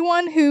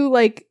everyone who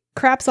like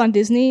craps on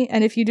Disney,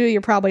 and if you do,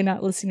 you're probably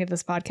not listening to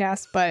this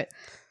podcast, but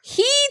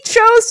he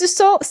chose to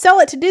sell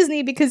it to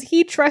Disney because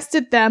he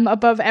trusted them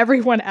above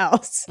everyone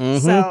else.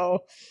 So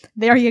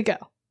there you go.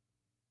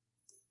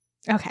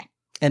 Okay.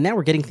 And now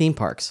we're getting theme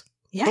parks.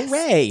 Yes.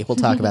 Hooray! We'll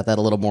talk about that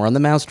a little more on the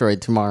Mouse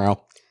Droid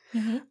tomorrow.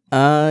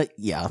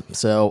 Yeah,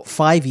 so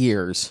 5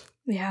 years.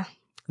 Yeah.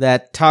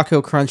 That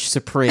Taco Crunch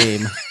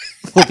Supreme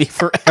will be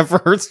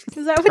forever. Is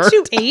that what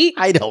you ate?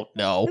 I don't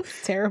know.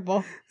 That's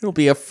terrible. It'll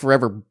be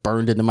forever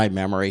burned into my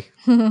memory.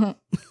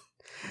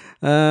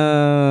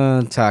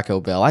 Taco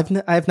Bell.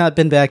 I've not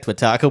been back to a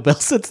Taco Bell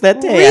since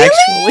that day, Really?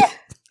 actually.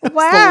 That was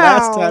Wow. the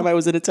last time I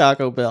was at a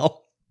Taco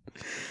Bell.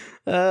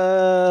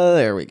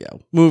 There we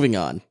go. Moving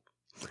on.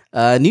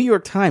 New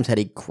York Times had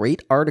a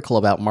great article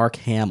about Mark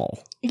Hamill.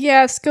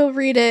 Yes, go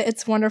read it.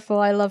 It's wonderful.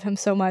 I love him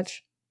so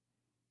much.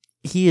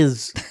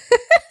 He's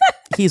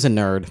a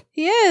nerd.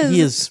 He is. He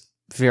is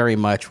very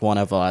much one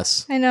of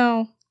us. I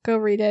know. Go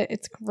read it.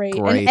 It's great.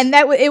 Great. And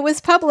that it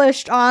was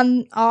published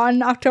on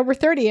October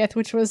 30th,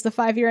 which was the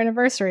 5-year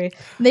anniversary.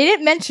 They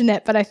didn't mention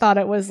it, but I thought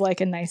it was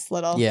like a nice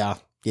little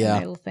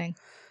little thing.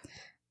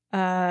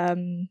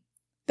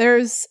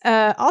 There's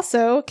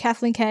also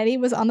Kathleen Kennedy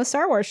was on the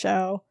Star Wars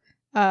show.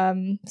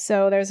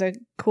 So there's a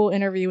cool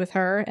interview with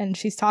her, and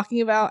she's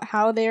talking about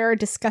how they're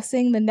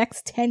discussing the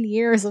next 10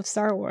 years of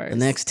Star Wars. The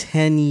next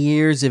 10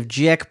 years of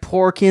Jack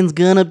Porkin's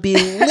gonna be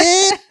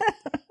lit.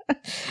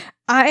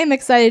 I am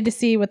excited to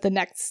see what the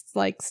next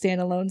like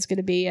standalone's going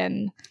to be,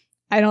 and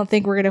I don't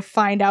think we're going to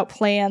find out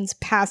plans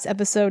past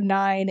episode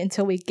 9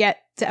 until we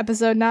get to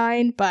episode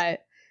 9,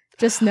 but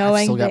just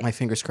knowing I've still got my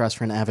fingers crossed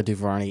for an Ava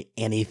DuVernay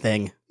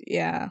anything.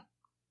 Yeah.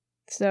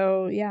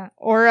 So, yeah.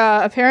 Or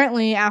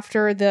apparently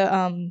after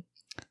the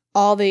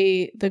all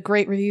the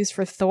great reviews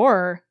for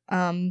Thor,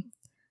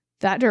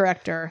 that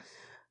director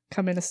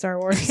coming to Star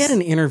Wars. He had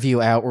an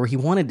interview out where he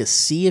wanted to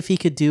see if he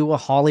could do a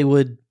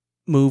Hollywood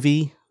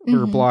movie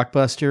or a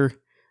blockbuster.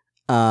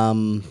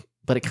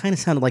 But it kind of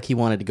sounded like he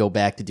wanted to go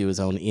back to do his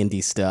own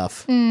indie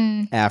stuff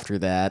after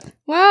that.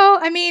 Well,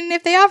 I mean,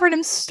 if they offered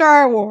him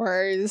Star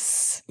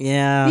Wars.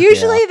 Yeah.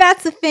 Usually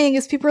that's the thing,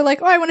 is people are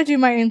like, oh, I want to do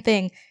my own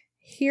thing.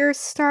 Here's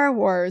Star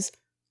Wars.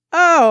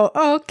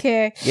 Oh,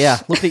 okay. Yeah,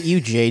 look at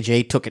you,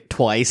 JJ. Took it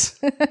twice.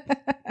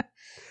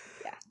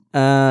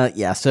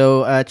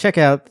 So check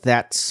out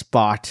that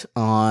spot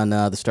on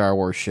the Star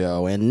Wars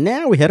show. And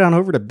now we head on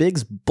over to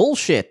Big's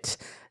Bullshit.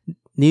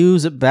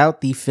 News about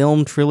the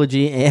film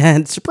trilogy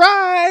and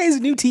surprise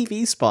new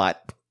TV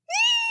spot.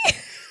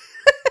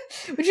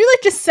 Would you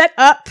like to set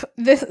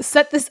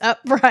this up,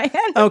 Brian?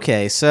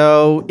 Okay,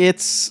 so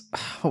it's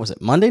what was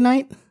it, Monday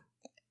night?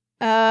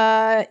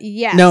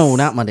 Yes. No,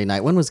 not Monday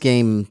night. When was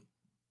game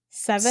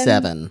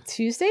 7?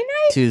 Tuesday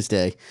night?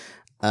 Tuesday.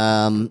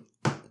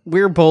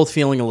 We're both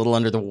feeling a little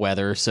under the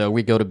weather, so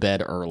we go to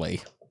bed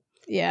early.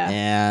 Yeah.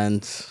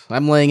 And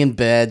I'm laying in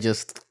bed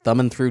just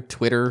thumbing through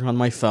Twitter on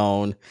my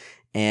phone.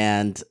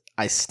 And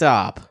I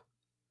stop,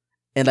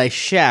 and I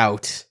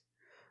shout.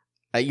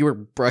 You were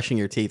brushing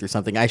your teeth or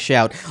something. I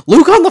shout,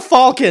 "Luke on the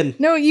Falcon!"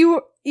 No,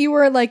 you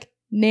were like,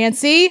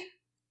 Nancy?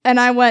 And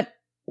I went,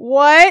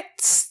 what?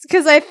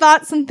 Because I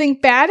thought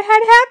something bad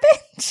had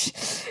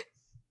happened.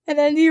 And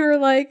then you were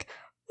like,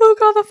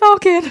 Luke on the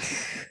Falcon.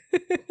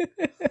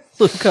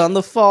 Luke on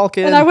the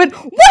Falcon. And I went,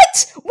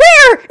 what?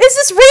 Where? Is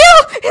this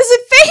real? Is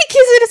it fake?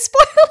 Is it a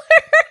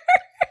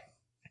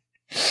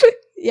spoiler?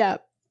 Yeah.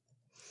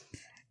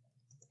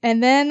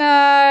 And then,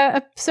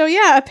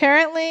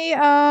 apparently,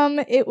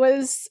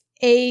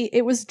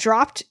 it was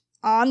dropped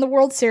on the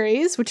World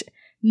Series, which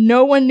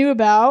no one knew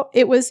about.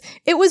 It was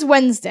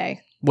Wednesday.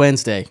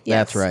 Wednesday, Yes,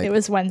 that's right. It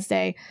was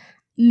Wednesday.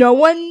 No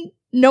one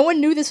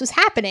knew this was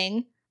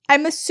happening.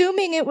 I'm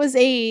assuming it was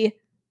a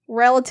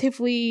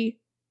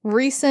relatively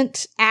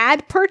recent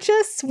ad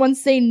purchase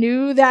once they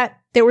knew that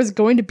there was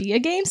going to be a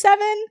Game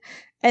 7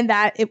 and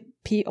that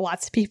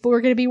lots of people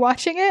were going to be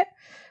watching it.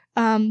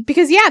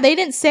 Because they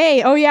didn't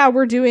say, oh yeah,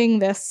 we're doing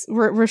this,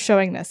 we're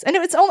showing this. And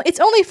it's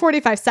only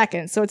 45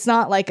 seconds, so it's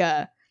not like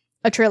a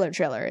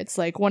trailer. It's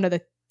like one of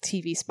the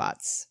TV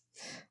spots.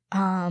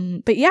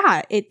 But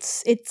yeah,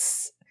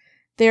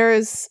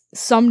 there's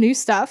some new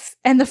stuff,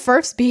 and the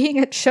first being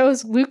it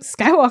shows Luke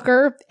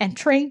Skywalker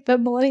entering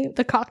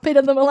the cockpit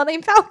of the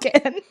Millennium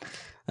Falcon.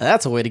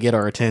 That's a way to get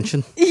our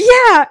attention.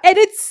 Yeah, and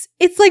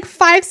it's like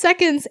 5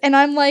 seconds, and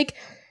I'm like,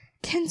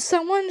 can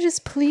someone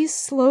just please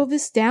slow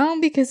this down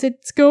because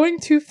it's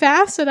going too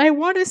fast and I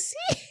want to see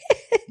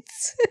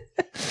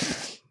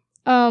it.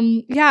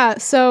 Yeah,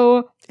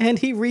 so and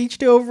he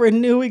reached over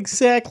and knew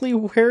exactly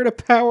where to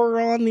power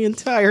on the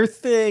entire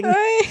thing.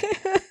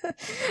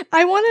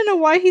 I want to know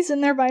why he's in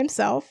there by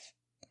himself.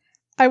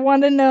 I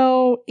want to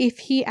know if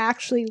he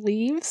actually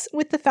leaves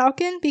with the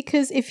Falcon,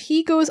 because if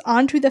he goes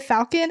onto the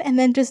Falcon and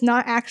then does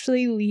not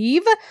actually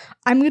leave,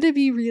 I'm going to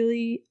be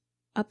really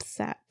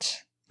upset.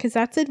 Because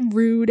that's a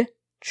rude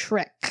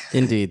trick.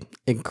 Indeed.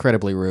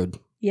 Incredibly rude.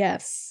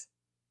 Yes.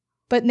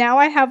 But now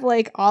I have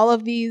like all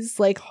of these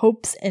like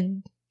hopes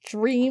and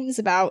dreams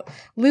about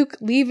Luke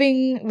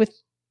leaving with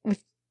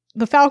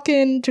the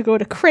Falcon to go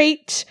to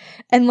Crate.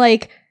 And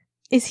like,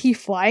 is he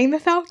flying the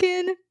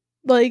Falcon?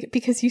 Like,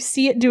 because you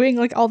see it doing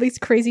like all these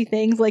crazy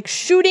things, like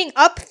shooting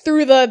up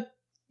through the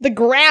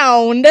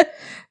ground.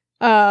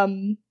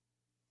 And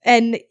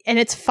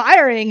it's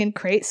firing in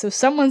Crate, so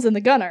someone's in the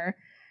gunner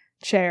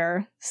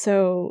chair.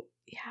 So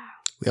yeah,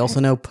 we also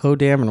know Poe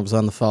Dameron was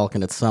on the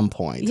Falcon at some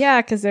point. Yeah,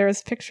 because there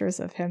was pictures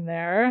of him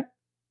there.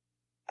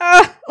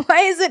 Why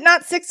is it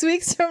not 6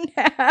 weeks from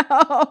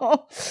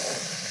now?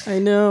 I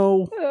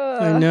know.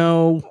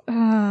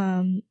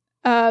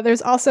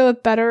 There's also a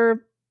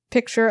better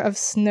picture of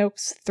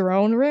Snoke's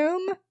throne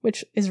room,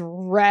 which is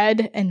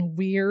red and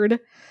weird.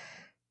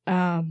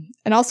 And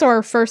also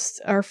our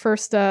first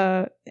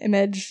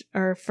image,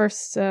 our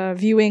first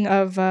viewing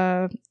of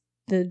the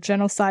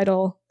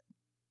genocidal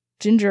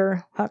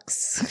Ginger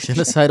Hux.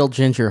 Genocidal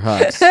Ginger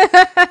Hux.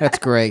 That's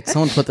great.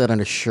 Someone put that on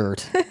a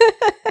shirt.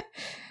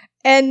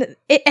 And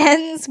it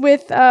ends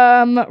with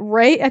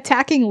Rey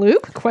attacking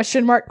Luke?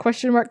 Question mark.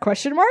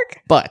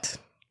 But.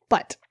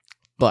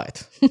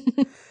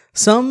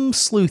 Some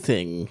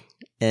sleuthing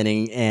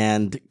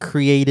and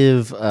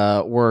creative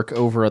work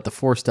over at the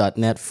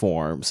Force.net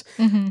forums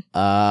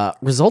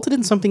resulted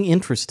in something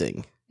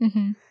interesting.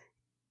 Mm-hmm.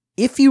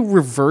 If you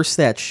reverse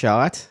that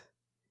shot,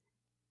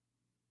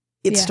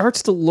 it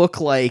starts to look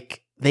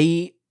like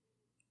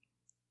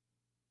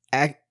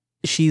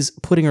she's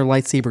putting her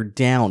lightsaber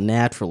down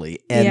naturally,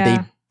 and they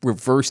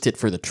reversed it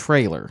for the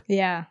trailer.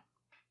 Yeah.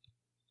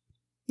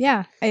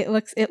 Yeah, it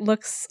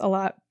looks a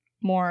lot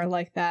more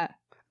like that.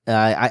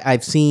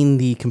 I've seen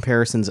the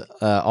comparisons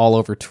all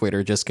over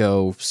Twitter. Just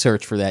go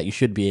search for that. You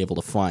should be able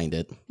to find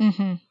it.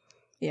 Mm-hmm.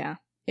 Yeah,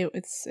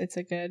 it's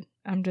a good.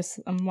 I'm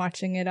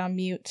watching it on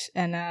mute,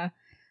 and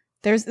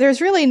there's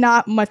really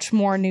not much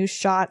more new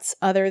shots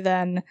other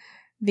than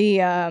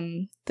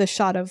the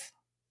shot of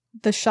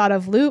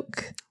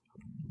Luke,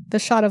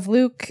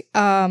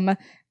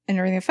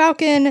 entering the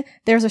Falcon.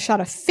 There's a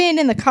shot of Finn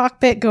in the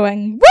cockpit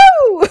going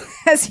woo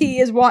as he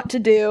is wont to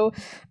do.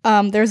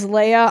 There's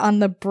Leia on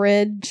the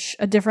bridge,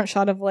 a different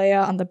shot of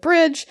Leia on the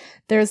bridge.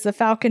 There's the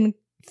Falcon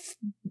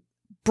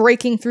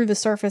breaking through the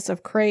surface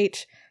of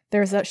Crate.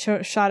 There's that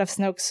shot of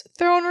Snoke's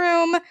throne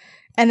room,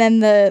 and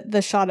then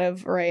the shot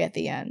of Rey at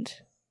the end.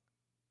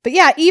 But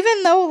yeah,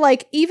 even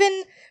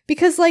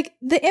because like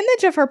the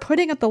image of her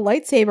putting up the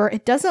lightsaber,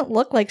 it doesn't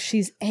look like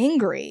she's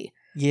angry.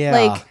 Yeah.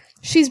 Like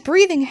she's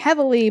breathing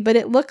heavily, but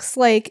it looks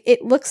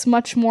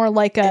much more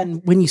like a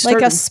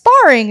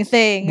sparring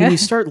thing. When you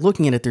start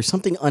looking at it, there's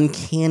something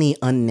uncanny,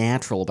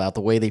 unnatural about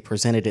the way they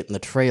presented it in the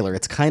trailer.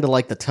 It's kind of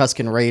like the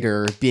Tusken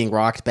Raider being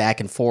rocked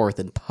back and forth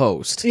in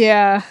post.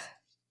 Yeah.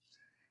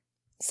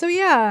 So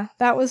yeah,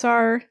 that was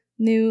our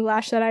new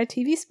Last Jedi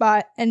TV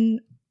spot, and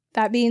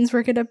that means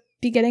we're gonna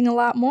be getting a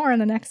lot more in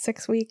the next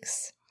 6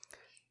 weeks.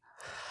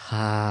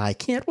 I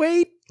can't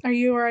wait. Are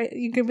you all right?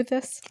 You good with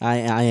this? I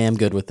am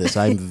good with this.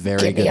 I'm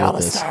very good with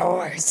this. Star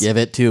Wars. Give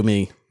it to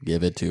me.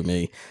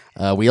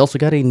 We also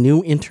got a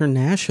new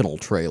international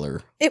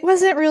trailer. It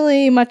wasn't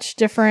really much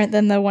different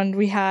than the one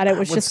we had. It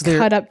was just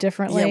cut up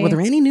differently. Yeah, were there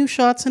any new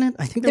shots in it?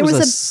 I think there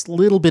was a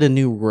little bit of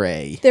new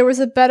Rey. There was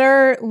a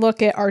better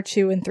look at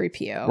R2 and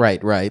 3PO.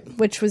 Right.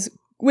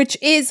 Which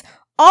is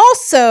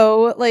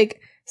also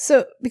like,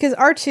 so because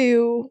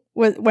R2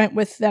 went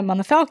with them on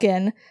the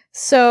Falcon,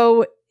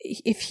 so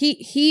if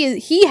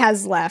he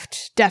has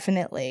left,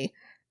 definitely.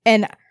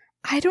 And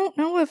I don't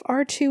know if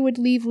R2 would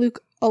leave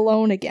Luke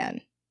alone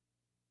again.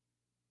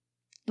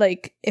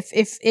 Like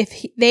if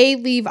they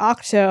leave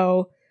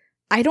Octo,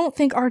 I don't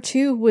think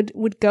R2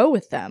 would go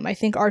with them. I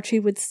think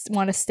R2 would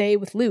want to stay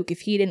with Luke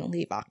if he didn't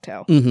leave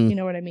Octo. Mm-hmm. You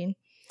know what I mean?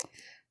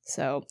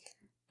 So,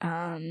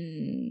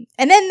 and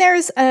then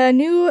there's a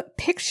new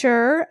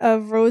picture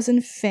of Rose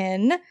and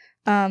Finn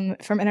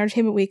from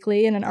Entertainment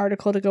Weekly and an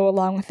article to go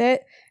along with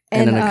it.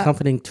 And an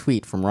accompanying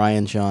tweet from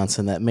Rian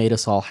Johnson that made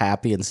us all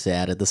happy and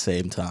sad at the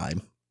same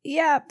time.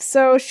 Yeah,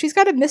 so she's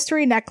got a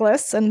mystery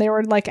necklace, and they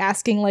were like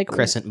asking like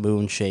Crescent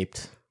moon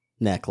shaped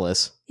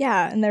necklace.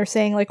 Yeah, and they're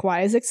saying like,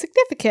 why is it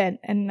significant?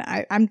 And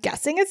I'm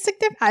guessing it's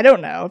significant. I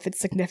don't know if it's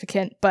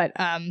significant, but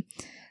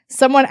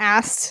someone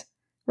asked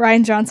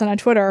Rian Johnson on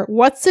Twitter,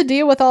 what's the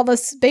deal with all the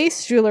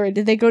space jewelry?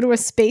 Did they go to a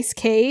space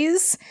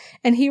case?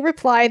 And he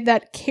replied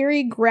that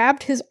Carrie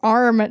grabbed his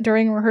arm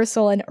during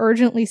rehearsal and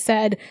urgently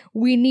said,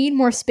 we need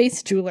more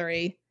space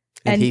jewelry.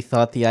 And he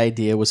thought the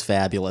idea was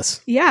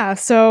fabulous. Yeah,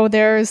 so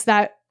there's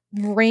that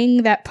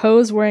ring that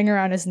Poe's wearing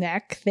around his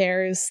neck.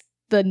 There's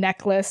the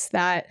necklace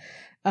that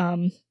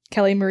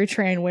Kelly Marie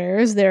Tran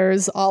wears.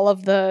 There's all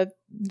of the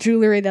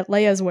jewelry that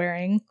Leia's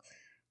wearing.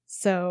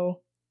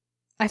 So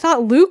I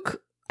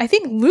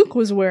think Luke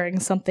was wearing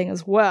something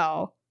as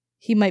well.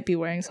 He might be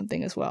wearing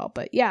something as well,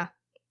 but yeah.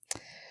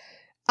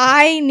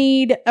 I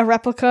need a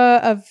replica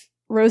of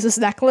Rose's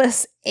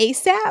necklace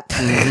ASAP.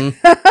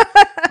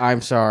 Mm-hmm.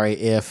 I'm sorry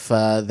if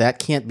that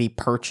can't be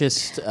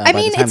purchased by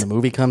the time the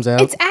movie comes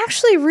out. It's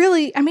actually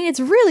really, it's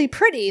really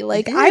pretty.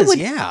 Like I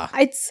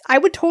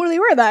would totally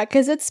wear that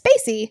because it's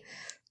spacey.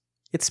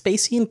 It's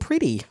spacey and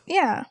pretty.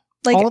 Yeah,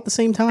 like all at the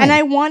same time. And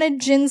I wanted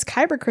Jin's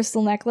Kyber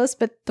crystal necklace,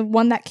 but the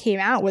one that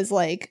came out was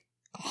like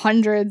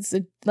hundreds,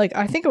 like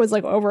I think it was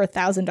like over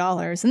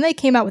 $1,000, and they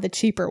came out with a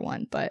cheaper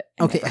one. But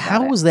okay,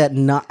 how was that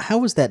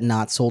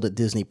not sold at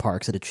Disney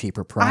parks at a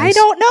cheaper price? I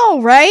don't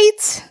know,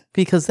 right?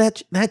 Because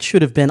that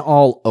should have been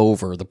all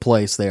over the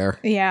place there.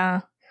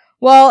 Yeah.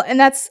 Well, and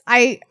that's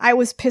I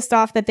was pissed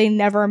off that they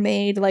never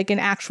made like an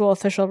actual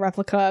official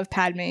replica of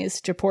Padme's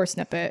Japor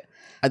snippet.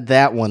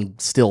 That one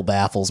still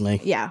baffles me.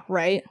 Yeah,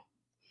 right.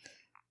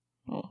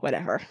 Well,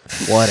 whatever.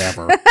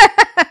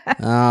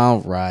 All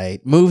right.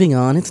 Moving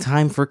on. It's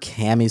time for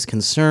Cammie's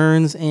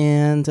concerns,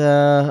 and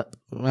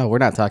we're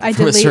not talking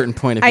from a certain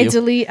point of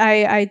view.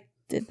 I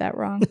did that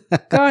wrong.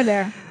 Go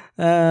there.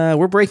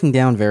 We're breaking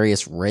down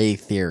various Rey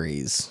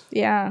theories.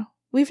 Yeah.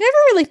 We've never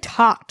really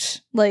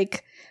talked.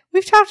 Like,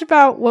 we've talked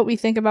about what we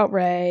think about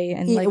Rey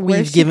and like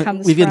where she comes from.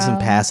 We've given some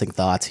passing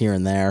thoughts here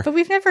and there. But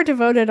we've never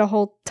devoted a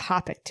whole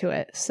topic to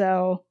it.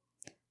 So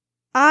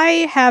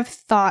I have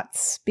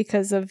thoughts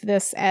because of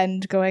this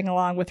and going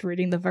along with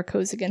reading the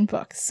Varkosigan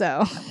book.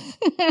 So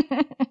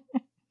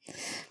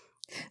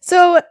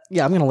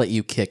yeah, I'm going to let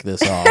you kick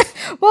this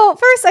off. Well,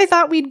 first I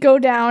thought we'd go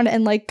down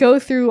and like go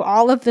through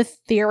all of the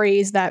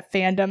theories that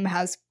fandom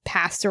has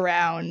passed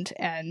around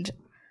and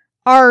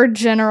our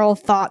general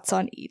thoughts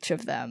on each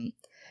of them.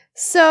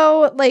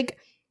 So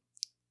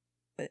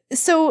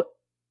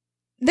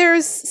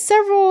there's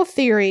several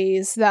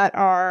theories that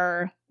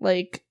are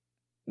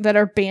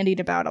bandied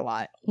about a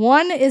lot.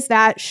 One is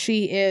that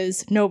she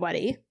is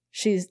nobody.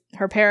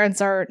 Her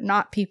parents are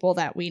not people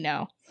that we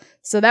know.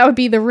 So that would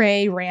be the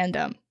Rey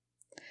random.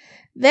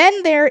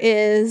 Then there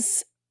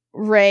is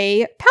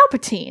Rey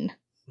Palpatine.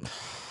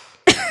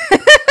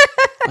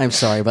 I'm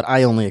sorry, but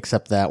I only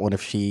accept that one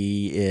if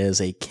she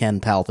is a Ken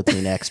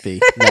Palpatine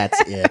XP.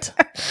 That's it.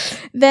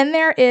 Then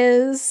there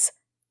is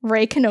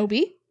Rey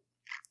Kenobi,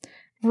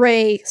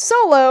 Rey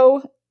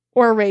Solo,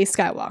 or Rey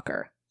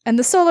Skywalker. And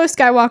the Solo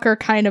Skywalker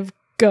kind of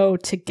go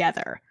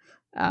together,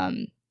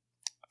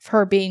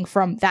 her being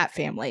from that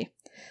family.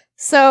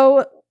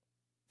 So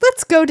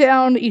let's go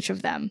down each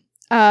of them.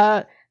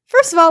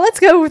 First of all, let's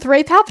go with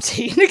Rey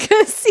Palpatine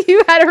because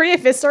you had a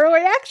visceral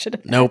reaction.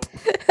 Nope.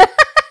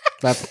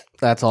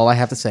 That's all I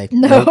have to say.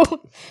 No.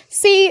 Nope.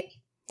 See,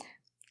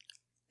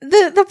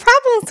 the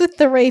problems with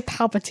the Rey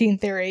Palpatine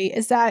theory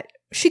is that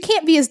she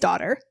can't be his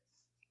daughter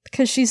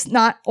because she's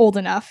not old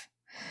enough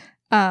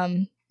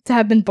to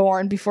have been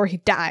born before he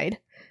died.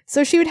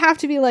 So she would have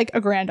to be like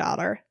a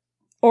granddaughter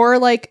or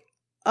like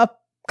a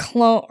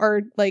clone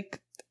or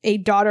like a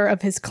daughter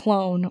of his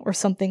clone or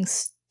something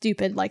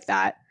stupid like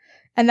that.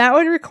 And that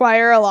would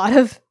require a lot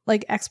of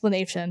like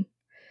explanation.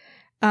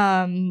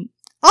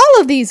 All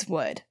of these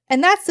would.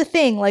 And that's the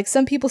thing. Like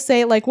some people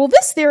say like, well,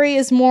 this theory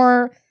is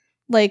more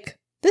like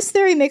this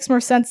theory makes more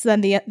sense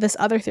than this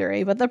other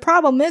theory. But the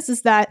problem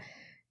is that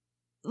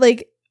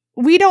like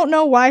we don't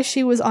know why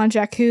she was on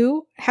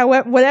Jakku.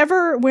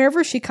 However,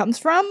 wherever she comes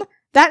from,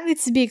 that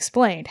needs to be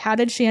explained. How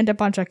did she end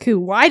up on Jakku?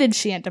 Why did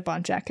she end up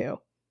on Jakku?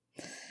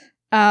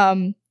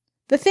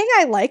 The thing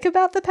I like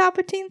about the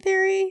Palpatine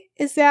theory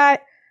is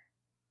that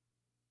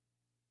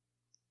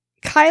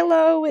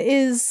Kylo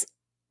is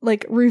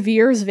like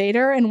reveres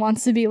Vader and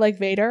wants to be like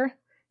Vader.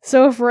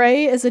 So if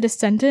Rey is a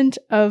descendant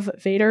of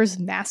Vader's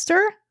master,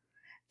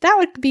 that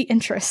would be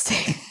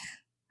interesting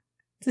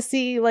to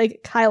see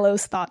like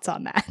Kylo's thoughts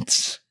on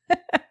that.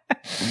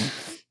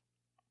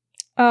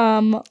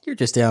 You're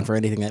just down for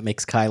anything that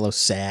makes Kylo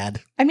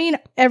sad. I mean,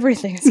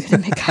 everything is going to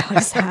make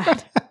Kylo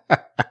sad.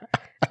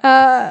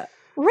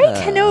 Rey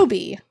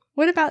Kenobi.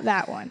 What about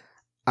that one?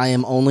 I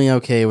am only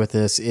okay with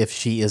this if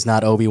she is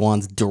not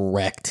Obi-Wan's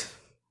direct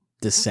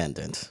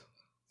descendant.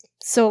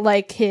 So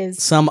like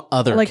some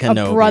other like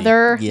Kenobi. A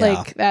brother, yeah.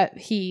 like that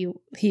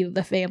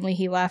the family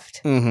he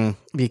left. Mm-hmm.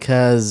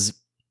 Because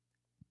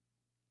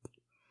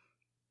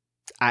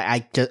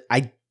I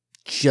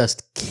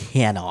just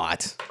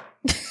cannot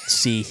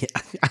see.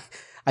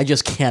 I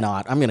just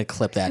cannot. I'm going to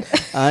clip that.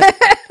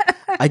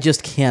 I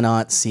just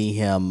cannot see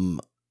him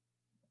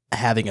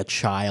having a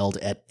child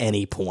at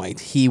any point.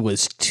 He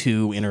was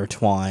too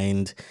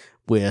intertwined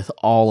with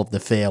all of the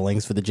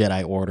failings for the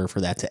Jedi Order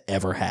for that to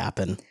ever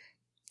happen.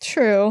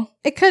 True.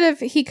 He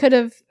could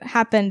have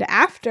happened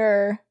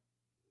after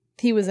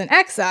he was in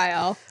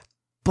exile.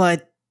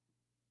 But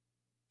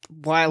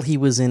while he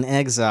was in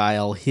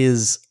exile,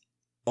 his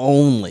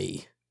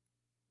only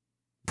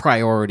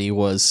priority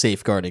was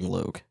safeguarding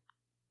Luke.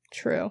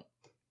 True.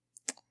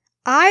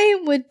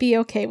 I would be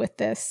okay with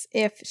this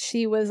if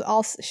she was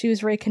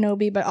Rey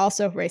Kenobi, but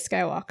also Rey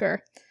Skywalker.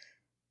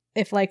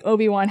 If like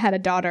Obi-Wan had a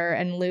daughter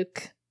and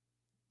Luke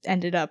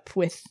ended up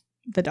with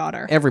the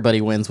daughter.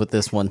 Everybody wins with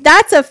this one.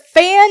 That's a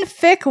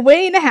fanfic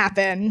waiting to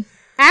happen.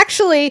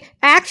 Actually,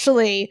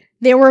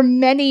 there were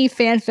many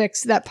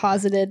fanfics that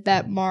posited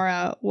that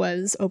Mara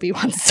was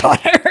Obi-Wan's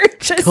daughter.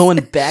 Just Going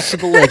back to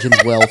the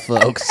Legends well,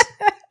 folks.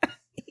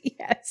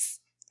 yes.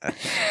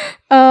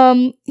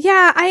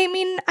 Yeah, I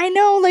mean, I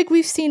know like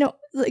we've seen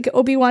like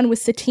Obi-Wan with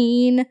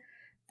Satine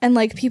and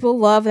like people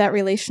love that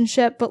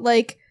relationship, but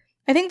like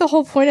I think the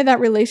whole point of that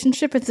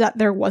relationship is that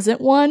there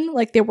wasn't one.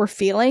 Like there were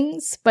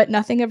feelings, but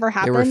nothing ever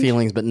happened. There were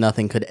feelings, but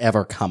nothing could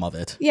ever come of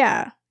it.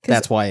 Yeah.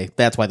 That's why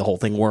the whole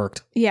thing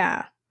worked.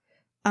 Yeah.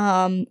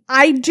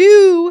 I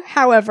do,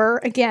 however,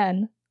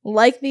 again,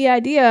 like the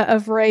idea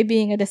of Rey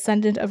being a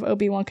descendant of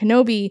Obi-Wan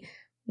Kenobi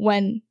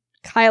when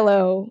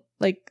Kylo,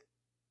 like,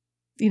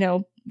 you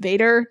know,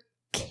 Vader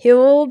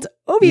killed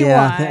Obi-Wan.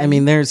 Yeah, I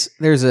mean, there's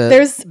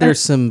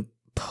some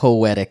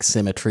poetic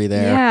symmetry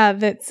there. Yeah,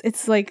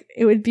 it's like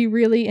it would be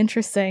really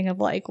interesting of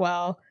like,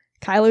 well,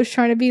 Kylo's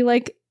trying to be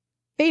like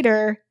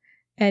Vader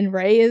and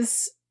Rey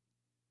is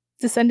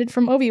descended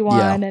from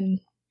Obi-Wan, and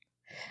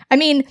I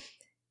mean,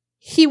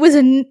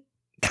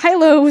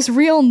 Kylo's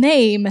real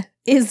name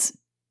is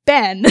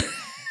Ben,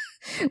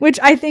 which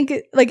I think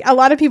like a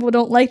lot of people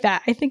don't like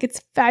that. I think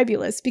it's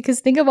fabulous because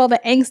think of all the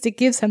angst it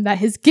gives him that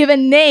his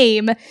given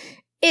name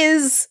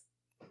is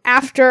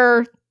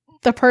after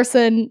the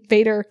person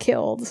Vader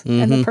killed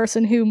and the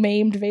person who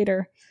maimed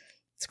Vader.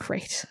 It's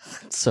great.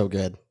 It's so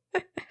good.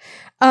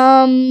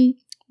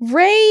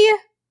 Rey.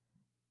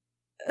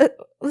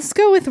 Let's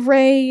go with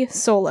Rey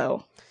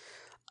Solo.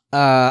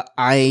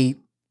 I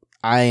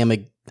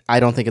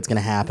don't think it's going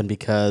to happen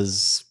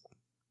because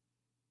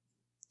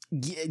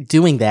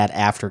doing that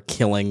after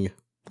killing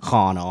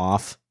Han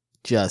off,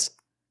 just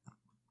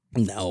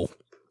no.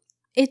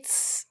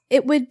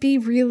 It would be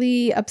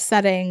really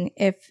upsetting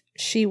if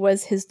she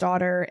was his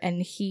daughter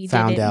and he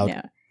found didn't out.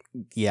 know.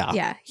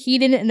 Yeah, he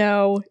didn't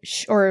know,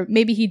 or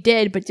maybe he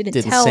did, but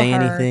didn't tell say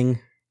her anything,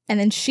 and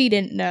then she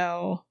didn't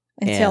know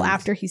until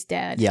after he's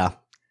dead. Yeah,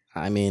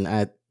 I mean,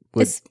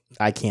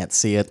 I can't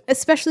see it,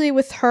 especially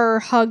with her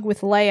hug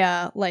with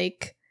Leia.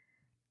 Like,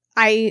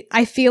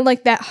 I feel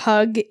like that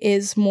hug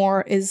is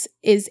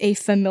a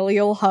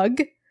familial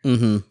hug.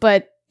 Mm-hmm.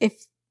 But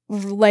if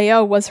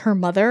Leia was her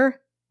mother,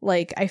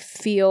 like I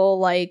feel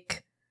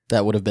like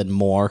that would have been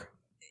more.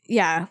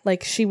 Yeah,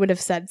 like she would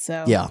have said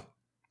so. Yeah,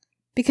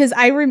 because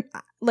when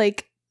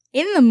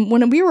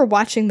we were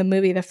watching the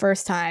movie the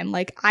first time,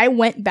 like I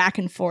went back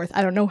and forth.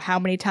 I don't know how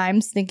many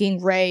times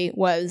thinking Rey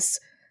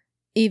was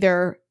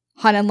either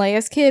Han and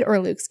Leia's kid or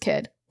Luke's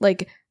kid.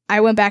 Like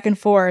I went back and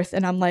forth,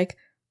 and I'm like,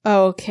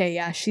 oh, okay,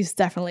 yeah, she's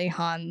definitely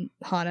Han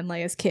and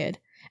Leia's kid.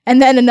 And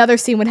then another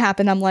scene would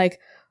happen. I'm like,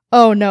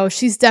 oh no,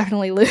 she's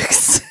definitely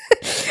Luke's.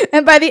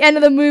 And by the end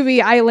of the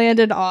movie, I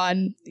landed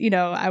on,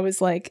 I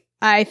was like,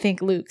 I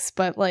think Luke's.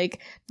 But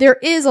like, there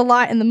is a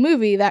lot in the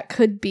movie that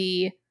could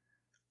be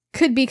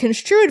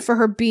construed for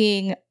her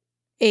being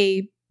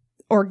a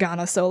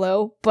Organa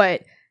Solo.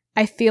 But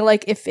I feel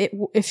like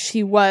if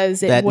she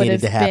was, it that would needed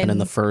have to happen been in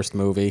the first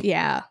movie.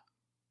 Yeah.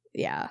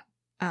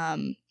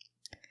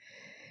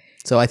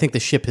 So I think the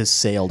ship has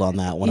sailed on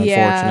that one,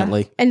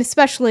 unfortunately. And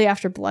especially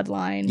after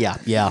Bloodline.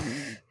 Yeah.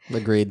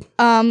 Agreed.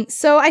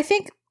 So I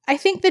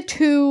think the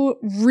two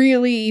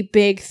really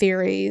big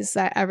theories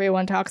that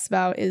everyone talks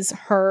about is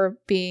her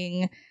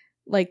being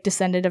like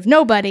descendant of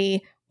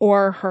nobody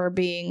or her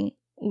being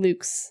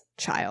Luke's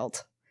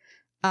child.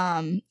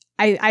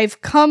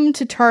 I've come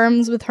to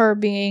terms with her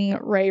being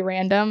Rey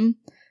Random.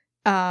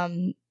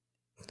 Now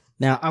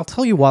I'll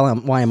tell you why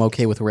I'm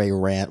okay with Rey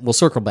Random. We'll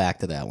circle back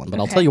to that one, but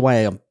I'll tell you why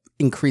I'm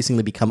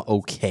increasingly become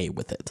okay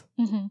with it.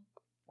 Mm-hmm.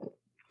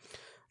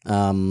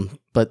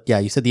 But yeah,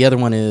 you said the other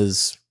one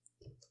is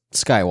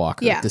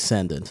Skywalker,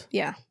 descendant.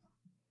 Yeah.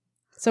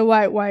 So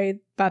why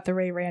about the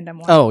Rey Random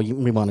one? Oh,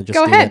 we want to just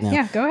go do ahead. that now.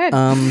 Yeah, go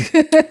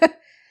ahead.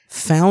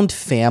 Found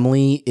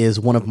family is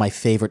one of my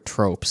favorite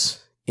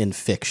tropes in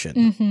fiction.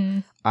 Mm-hmm.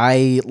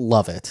 I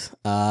love it.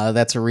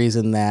 That's a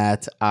reason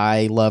that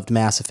I loved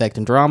Mass Effect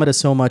Andromeda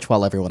so much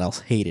while everyone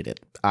else hated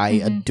it. I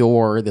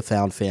adore the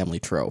found family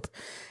trope.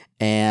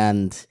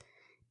 And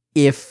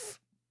if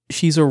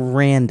she's a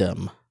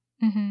random,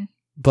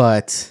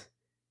 but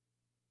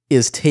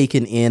is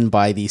taken in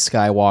by the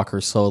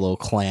Skywalker Solo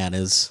clan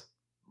as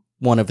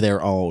one of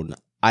their own,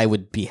 I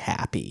would be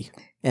happy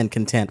and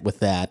content with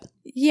that.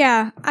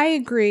 Yeah, I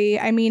agree.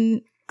 I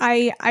mean,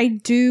 I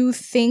do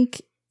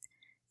think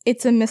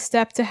it's a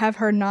misstep to have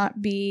her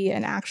not be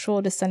an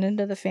actual descendant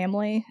of the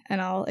family,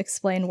 and I'll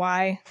explain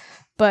why.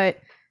 But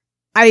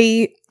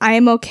I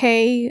am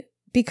okay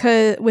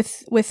because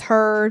with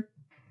her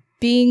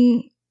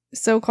being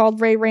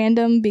so-called Ray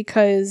Random,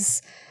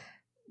 because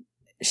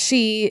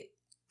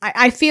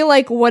I feel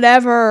like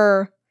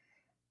whatever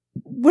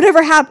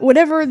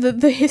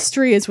the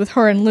history is with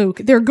her and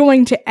Luke, they're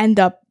going to end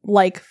up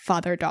like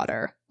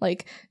father-daughter.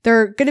 Like,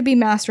 they're going to be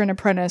master and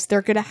apprentice.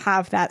 They're going to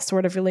have that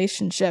sort of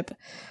relationship.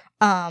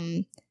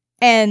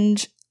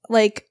 And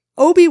like,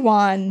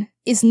 Obi-Wan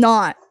is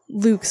not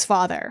Luke's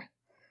father,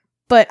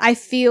 but I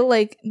feel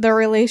like the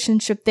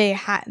relationship they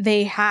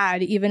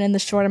had, even in the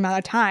short amount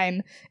of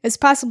time, is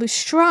possibly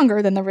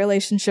stronger than the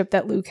relationship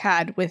that Luke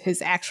had with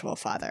his actual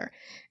father.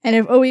 And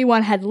if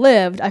Obi-Wan had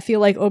lived, I feel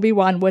like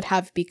Obi-Wan would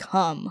have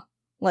become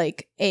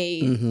like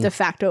a de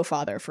facto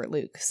father for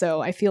Luke.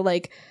 So I feel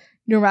like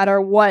no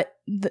matter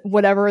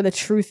whatever the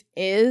truth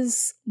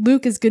is,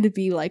 Luke is going to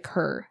be like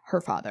her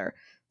father.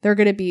 They're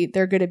going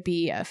to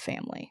be a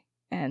family.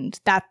 And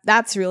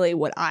that's really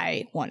what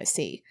I want to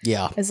see.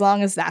 Yeah. As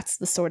long as that's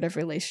the sort of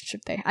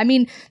relationship I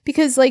mean,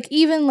 because like,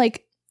 even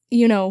like,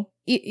 you know,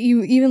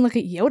 you even look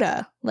at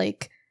Yoda,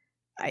 like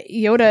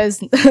Yoda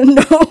is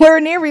nowhere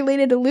near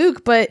related to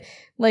Luke, but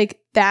like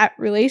that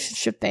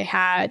relationship they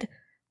had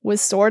was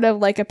sort of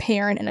like a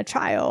parent and a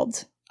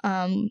child,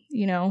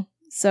 you know?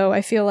 So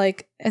I feel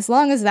like as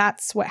long as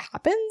that's what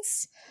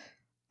happens,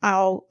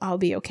 I'll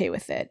be okay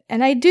with it.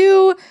 And I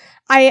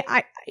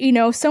you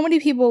know, so many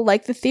people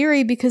like the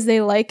theory because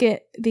they like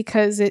it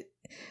because it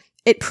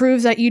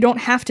proves that you don't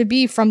have to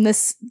be from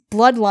this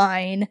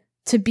bloodline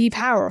to be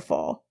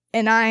powerful.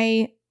 And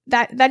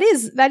that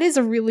is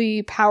a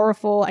really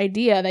powerful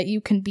idea, that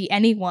you can be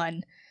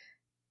anyone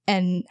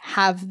and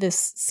have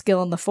this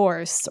skill in the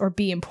Force or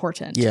be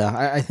important.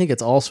 Yeah, I think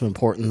it's also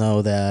important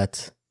though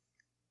that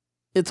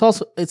it's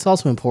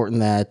also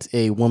important that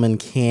a woman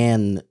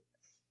can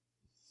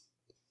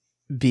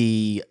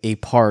be a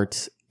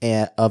part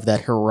of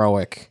that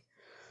heroic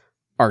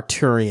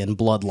Arturian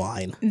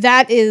bloodline.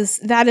 That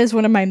is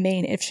one of my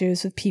main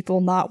issues with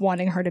people not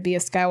wanting her to be a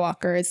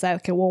Skywalker, is that,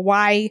 okay, well,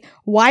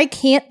 why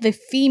can't the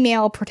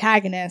female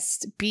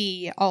protagonist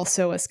be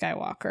also a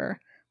Skywalker?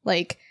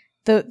 Like,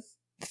 the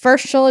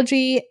first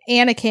trilogy,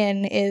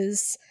 Anakin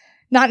is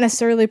not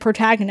necessarily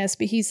protagonist,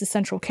 but he's the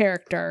central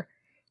character.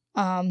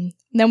 Then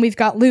we've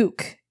got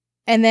Luke,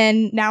 and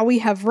then now we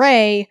have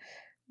Rey.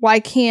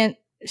 Why can't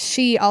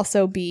she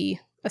also be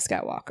a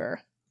Skywalker?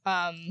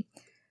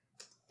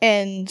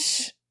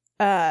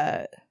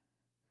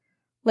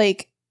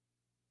 Like,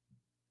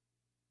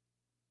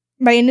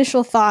 my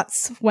initial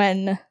thoughts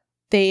when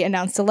they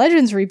announced the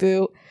Legends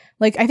reboot,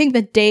 like, I think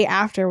the day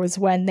after was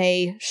when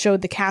they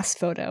showed the cast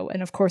photo,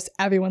 and of course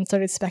everyone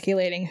started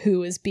speculating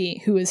who is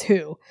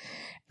who.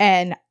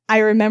 And I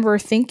remember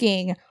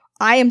thinking,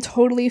 I am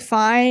totally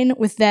fine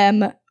with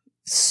them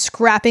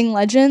scrapping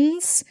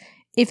Legends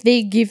if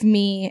they give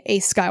me a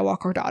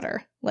Skywalker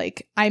daughter.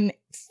 Like, I'm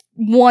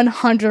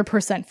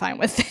 100% fine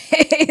with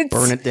it.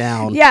 Burn it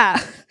down.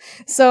 Yeah.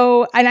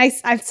 So, and I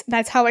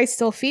that's how I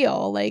still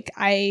feel. Like,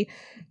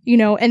 you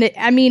know, and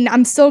I mean,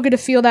 I'm still going to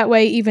feel that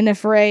way even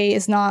if Rey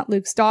is not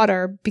Luke's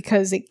daughter,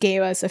 because it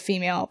gave us a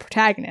female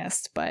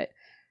protagonist. But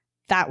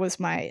that was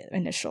my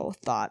initial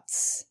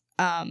thoughts.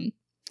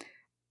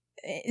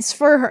 It's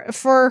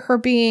for her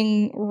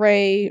being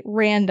Rey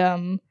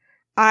Random.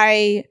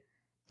 I'm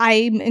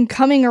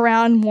coming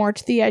around more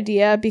to the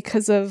idea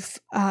because of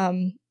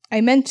I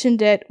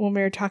mentioned it when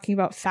we were talking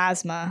about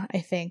Phasma, I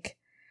think,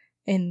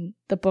 in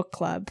the book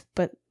club,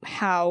 but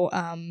how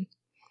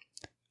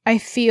I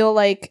feel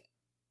like,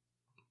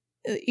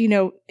 you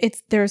know,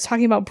 they're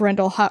talking about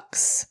Brendel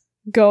Hux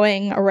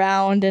going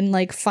around and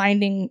like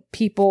finding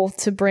people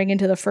to bring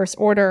into the First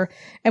Order,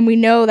 and we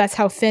know that's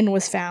how Finn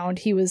was found.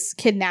 He was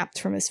kidnapped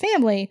from his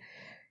family,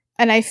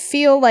 and I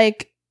feel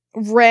like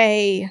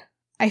Rey,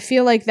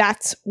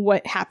 that's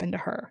what happened to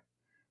her.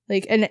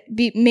 Like, and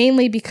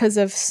mainly because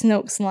of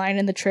Snoke's line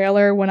in the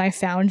trailer, "When I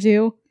found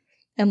you,"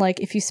 and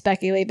like, if you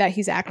speculate that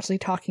he's actually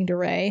talking to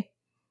Rey.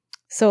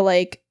 So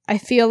like, I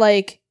feel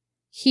like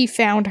he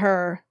found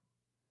her,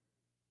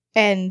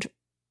 and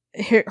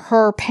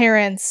her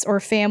parents or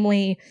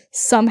family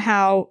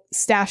somehow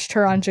stashed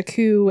her on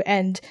Jakku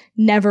and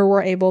never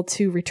were able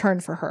to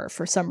return for her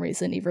for some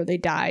reason. Either they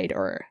died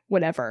or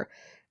whatever.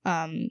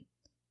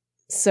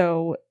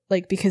 So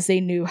like, because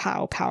they knew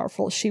how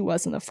powerful she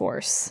was in the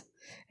Force.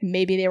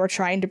 Maybe they were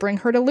trying to bring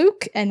her to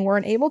Luke and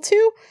weren't able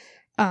to.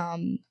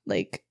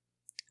 Like,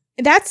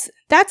 that's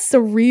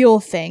the real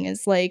thing,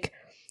 is like,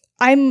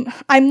 I'm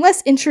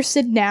less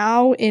interested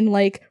now in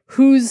like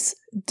whose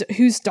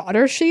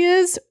daughter she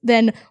is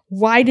than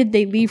why did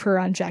they leave her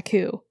on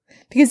Jakku?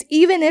 Because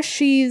even if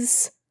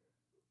she's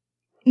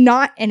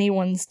not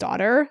anyone's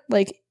daughter,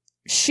 like,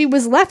 she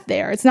was left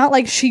there. It's not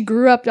like she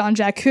grew up on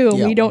Jakku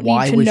and we don't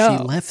need to know. Why was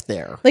she left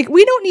there? Like,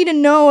 we don't need to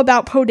know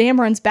about Poe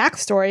Dameron's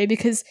backstory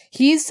because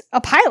he's a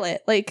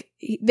pilot. Like,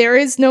 there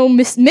is no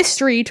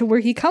mystery to where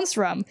he comes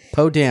from.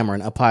 Poe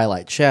Dameron, a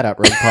pilot. Shout out,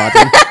 Rogue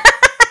Podman.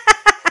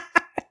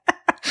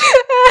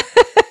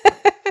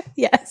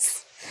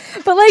 Yes.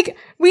 But, like,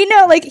 we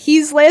know, like,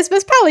 he's Leia's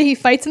best pilot. He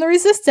fights in the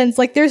Resistance.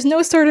 Like, there's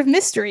no sort of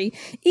mystery.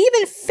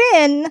 Even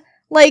Finn,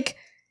 like,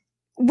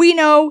 we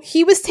know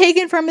he was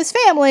taken from his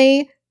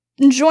family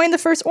and joined the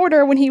First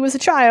Order when he was a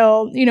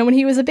child, you know, when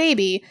he was a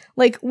baby.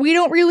 Like, we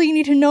don't really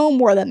need to know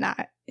more than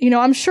that. You know,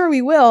 I'm sure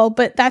we will,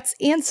 but that's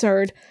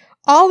answered.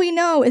 All we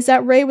know is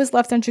that Rey was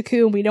left on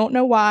Jakku, and we don't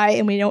know why,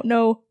 and we don't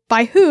know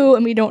by who,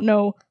 and we don't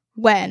know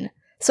when.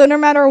 So no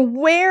matter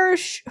where,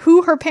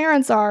 who her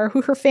parents are,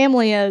 who her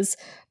family is,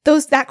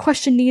 that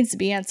question needs to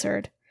be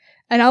answered.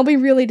 And I'll be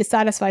really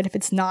dissatisfied if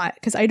it's not,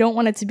 because I don't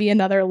want it to be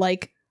another,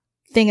 like,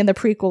 thing in the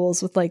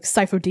prequels with, like,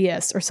 Sifo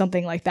Dyas or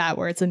something like that,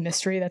 where it's a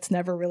mystery that's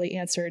never really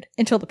answered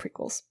until the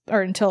prequels,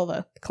 or until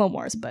the Clone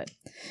Wars, but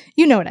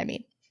you know what I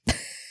mean.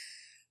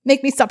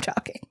 Make me stop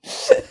talking.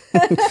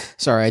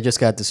 Sorry, I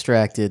just got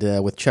distracted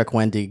with Chuck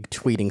Wendig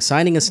tweeting,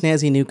 signing a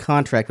snazzy new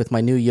contract with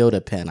my new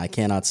Yoda pen. I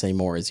cannot say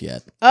more as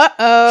yet.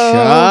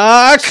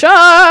 Uh-oh.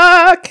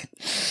 Chuck!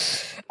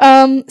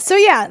 So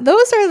yeah,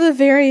 those are the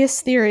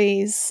various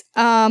theories.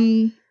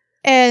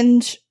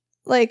 And,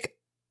 like,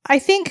 I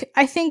think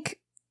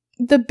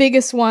the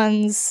biggest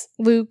ones,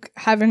 Luke,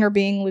 having her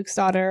being Luke's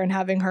daughter and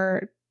having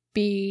her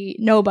be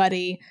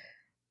nobody's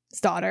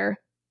daughter,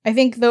 I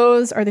think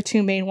those are the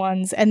two main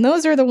ones, and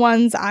those are the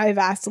ones I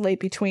vacillate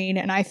between,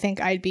 and I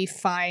think I'd be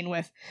fine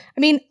with. I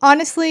mean,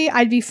 honestly,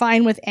 I'd be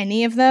fine with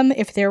any of them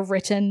if they're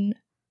written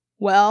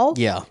well.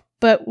 Yeah.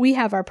 But we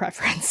have our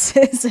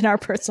preferences and our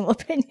personal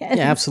opinions.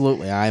 Yeah,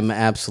 absolutely. I'm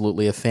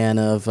absolutely a fan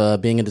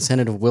of being a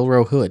descendant of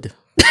Wilro Hood.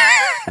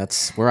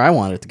 That's where I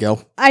want it to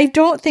go. I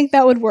don't think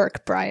that would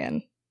work,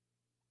 Brian.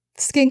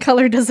 Skin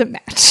color doesn't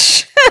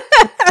match.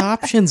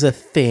 Adoption's a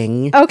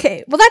thing.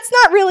 Okay, well, that's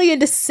not really a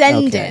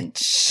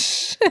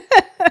descendant.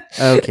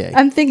 Okay.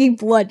 I'm thinking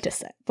bloodline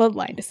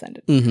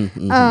descendant.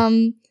 Mm-hmm,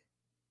 mm-hmm.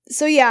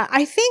 So yeah,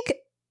 I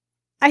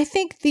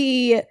think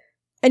the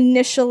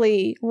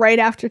initially right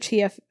after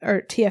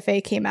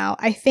TFA came out,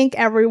 I think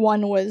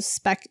everyone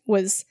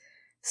was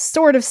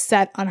sort of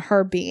set on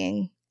her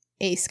being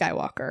a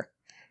Skywalker.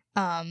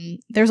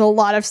 There's a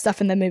lot of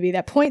stuff in the movie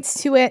that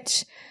points to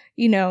it.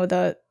 You know,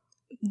 the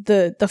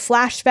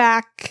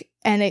flashback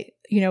and it,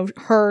 you know,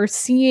 her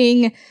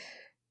seeing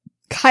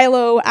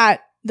Kylo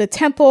at the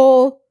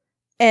temple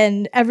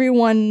and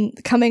everyone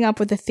coming up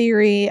with the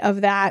theory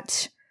of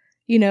that,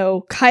 you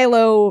know,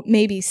 Kylo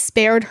maybe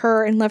spared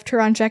her and left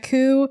her on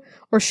Jakku,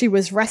 or she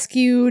was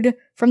rescued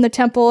from the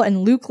temple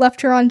and Luke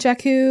left her on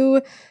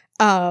Jakku.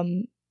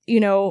 You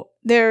know,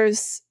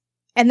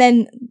 and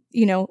then,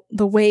 you know,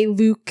 the way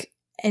Luke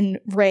and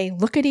Rey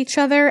look at each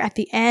other at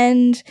the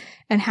end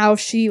and how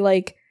she,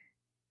 like,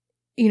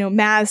 you know,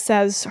 Maz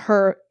says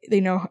her,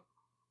 you know,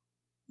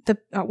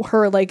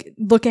 her like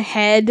look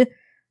ahead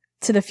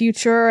to the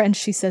future, and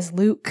she says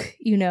Luke,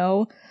 you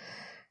know,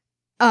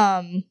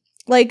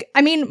 like,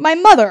 I mean, my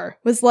mother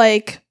was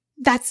like,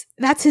 that's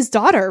his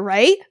daughter,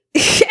 right?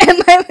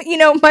 And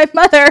my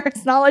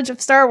mother's knowledge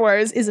of Star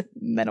Wars is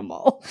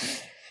minimal,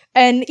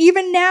 and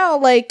even now,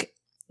 like,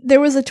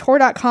 there was a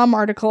Tor.com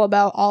article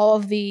about all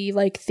of the,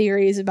 like,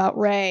 theories about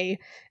Rey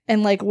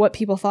and, like, what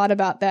people thought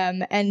about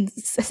them. And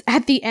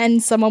at the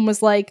end, someone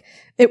was like,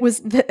 it was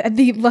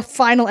the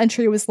final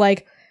entry was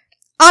like,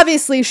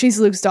 obviously she's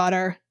Luke's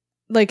daughter.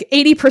 Like,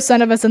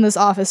 80% of us in this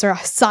office are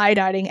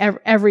side-eyeing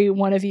every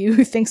one of you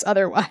who thinks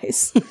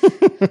otherwise.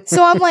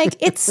 So I'm like,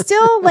 it's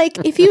still,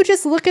 like, if you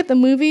just look at the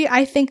movie,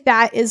 I think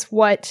that is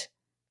what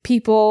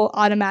people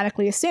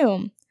automatically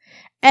assume.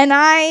 And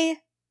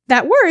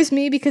that worries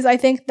me because I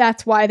think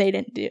that's why they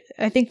didn't do it.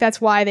 I think that's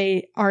why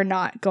they are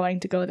not going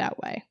to go that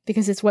way,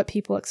 because it's what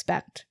people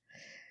expect.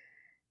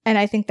 And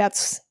I think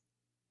that's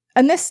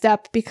a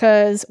misstep,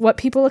 because what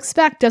people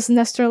expect doesn't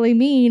necessarily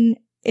mean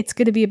it's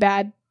going to be a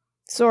bad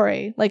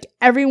story. Like,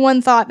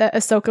 everyone thought that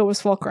Ahsoka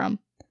was Fulcrum,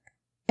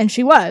 and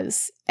she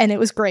was, and it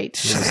was great.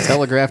 It was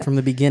telegraphed from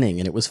the beginning,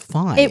 and it was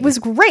fine. It was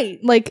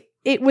great. Like,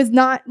 it was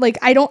not, like,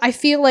 I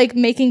feel like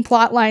making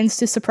plot lines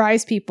to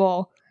surprise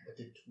people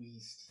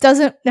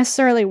doesn't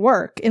necessarily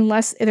work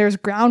unless there's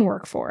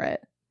groundwork for it.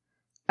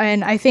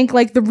 And I think,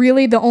 like,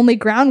 the only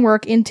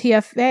groundwork in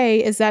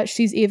TFA is that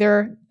she's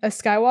either a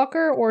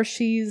Skywalker or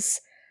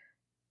she's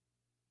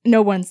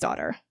no one's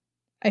daughter.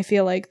 I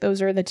feel like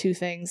those are the two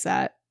things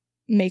that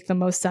make the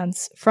most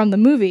sense from the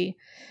movie.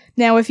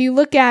 Now, if you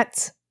look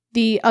at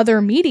the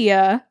other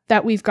media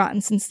that we've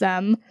gotten since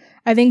then,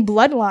 I think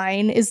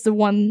Bloodline is the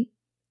one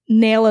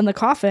nail in the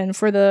coffin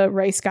for the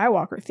Rey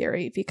Skywalker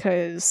theory,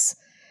 because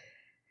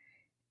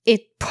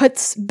it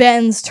puts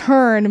Ben's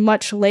turn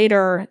much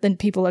later than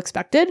people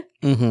expected.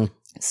 Mm-hmm.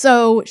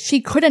 So she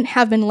couldn't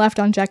have been left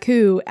on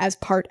Jakku as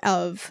part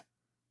of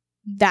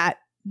that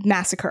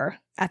massacre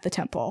at the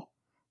temple.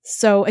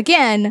 So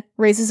again,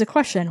 raises a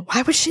question.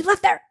 Why was she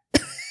left there?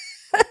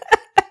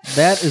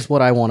 That is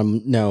what I want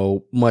to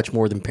know much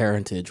more than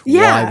parentage.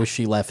 Yeah. Why was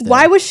she left there?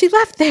 Why was she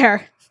left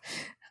there?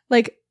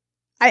 Like,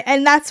 I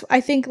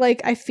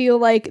feel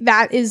like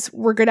that is,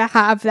 we're going to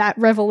have that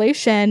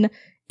revelation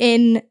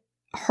in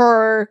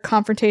her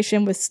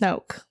confrontation with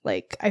Snoke.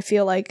 Like, I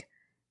feel like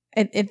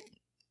it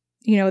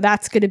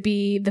that's going to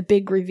be the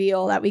big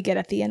reveal that we get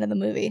at the end of the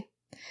movie.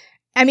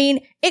 I mean,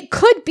 it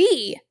could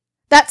be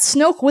that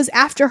Snoke was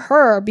after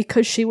her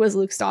because she was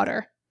Luke's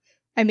daughter.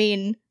 I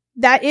mean,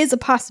 that is a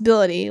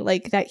possibility,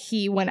 like, that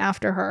he went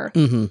after her.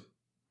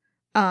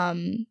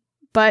 Mm-hmm.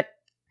 But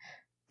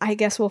I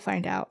guess we'll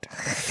find out.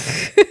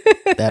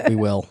 That we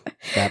will.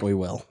 That we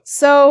will.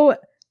 So,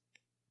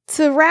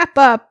 to wrap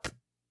up,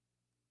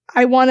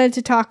 I wanted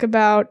to talk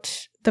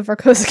about the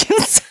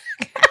Vorkosikins.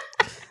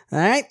 All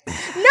right.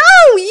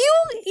 No,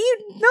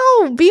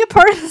 no, be a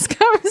part of this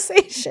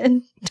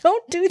conversation.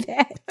 Don't do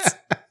that.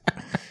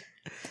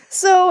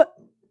 So,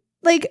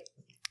 like,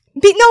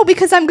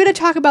 because I'm going to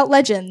talk about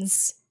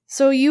Legends.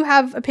 So you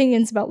have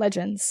opinions about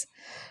Legends.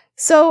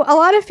 So a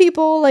lot of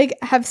people, like,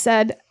 have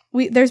said,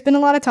 there's been a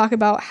lot of talk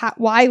about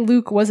why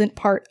Luke wasn't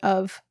part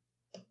of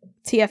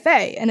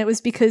TFA, and it was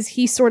because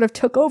he sort of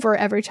took over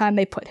every time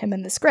they put him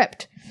in the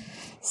script.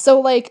 So,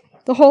 like,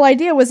 the whole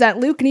idea was that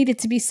Luke needed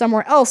to be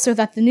somewhere else so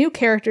that the new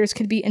characters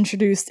could be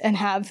introduced and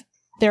have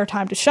their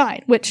time to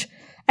shine, which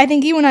I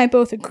think you and I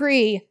both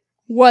agree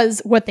was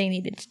what they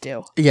needed to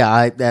do.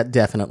 Yeah, that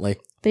definitely.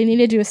 They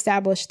needed to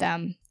establish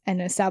them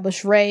and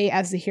establish Rey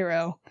as the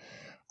hero.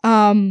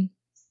 Now,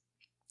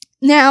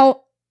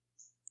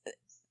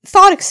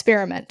 thought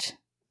experiment.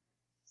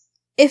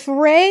 If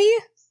Rey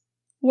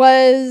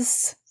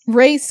was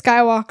Rey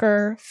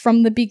Skywalker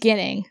from the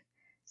beginning,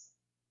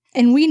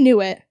 and we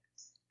knew it,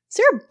 is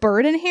there a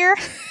bird in here?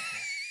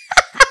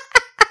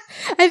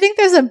 I think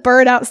there's a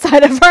bird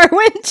outside of our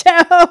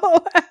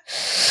window.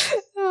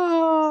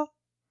 Oh.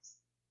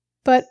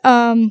 But,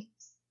 oh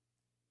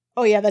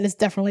yeah, that is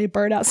definitely a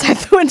bird outside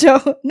the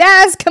window.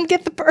 Naz, come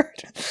get the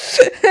bird.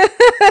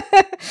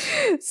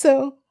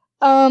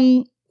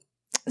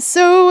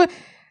 So,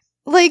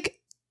 like,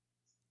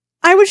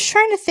 I was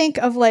trying to think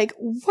of, like,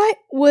 what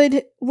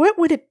would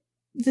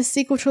the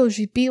sequel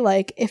trilogy be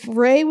like if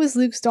Rey was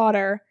Luke's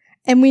daughter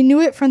and we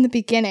knew it from the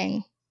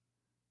beginning?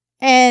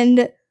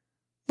 And,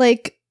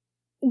 like,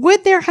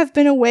 would there have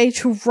been a way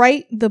to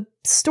write the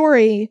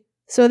story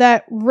so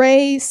that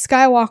Rey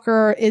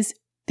Skywalker is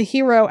the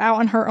hero out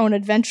on her own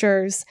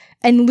adventures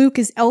and Luke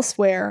is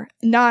elsewhere,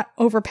 not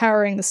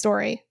overpowering the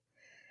story?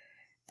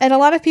 And a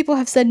lot of people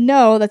have said,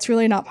 no, that's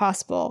really not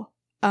possible.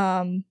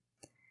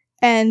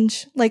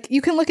 And, like,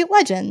 you can look at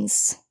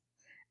Legends,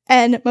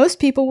 and most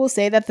people will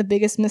say that the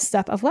biggest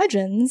misstep of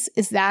Legends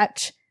is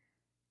that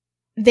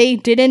they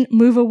didn't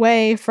move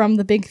away from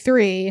the big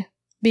three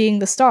being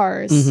the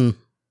stars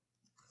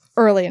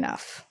early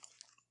enough.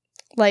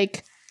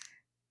 Like,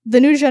 the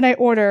New Jedi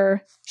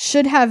Order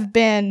should have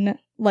been,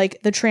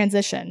 like, the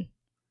transition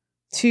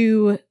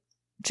to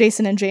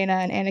Jason and Jaina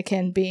and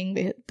Anakin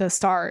being the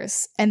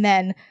stars. And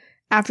then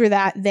after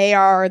that, they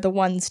are the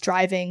ones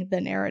driving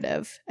the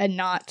narrative and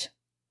not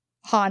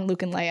Han,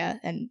 Luke, and Leia,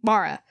 and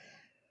Mara.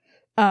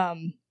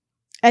 And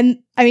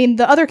I mean,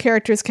 the other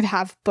characters could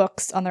have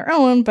books on their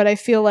own, but I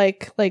feel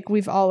like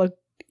we've all,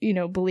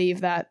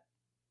 believe that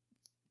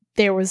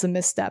there was a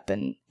misstep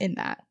in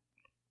that.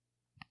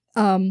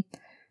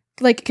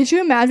 Like, could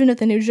you imagine if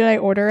the New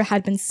Jedi Order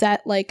had been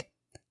set, like,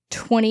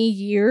 20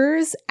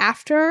 years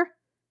after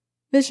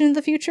Vision of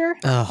the Future?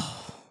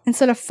 Oh,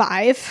 instead of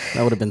 5?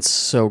 that would have been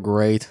so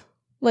great.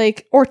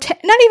 Like, or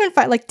not even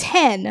 5, like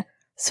 10.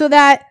 So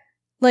that,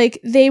 like,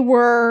 they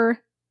were,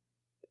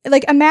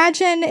 like,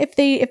 imagine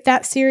if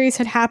that series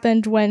had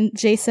happened when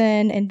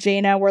Jason and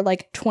Jaina were,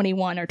 like,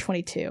 21 or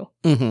 22.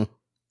 Mm-hmm.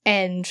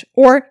 And,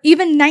 or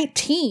even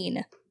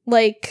 19,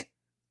 like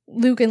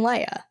Luke and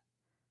Leia.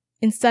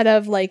 Instead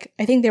of, like,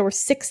 I think they were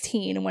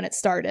 16 when it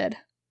started.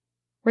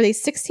 Were they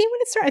 16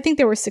 when it started? I think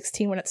they were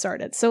 16 when it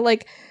started. So,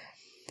 like,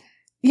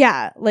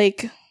 yeah,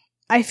 like,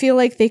 I feel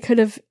like they could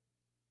have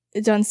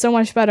done so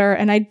much better,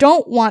 and I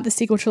don't want the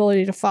sequel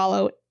trilogy to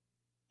follow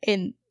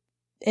and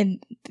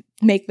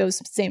make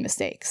those same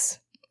mistakes.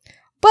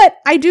 But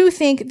I do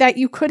think that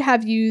you could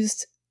have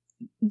used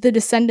the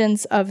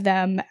descendants of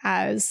them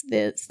as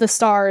the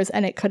stars,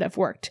 and it could have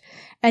worked.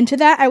 And to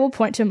that, I will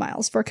point to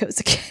Miles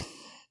Vorkosigan.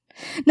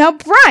 Now,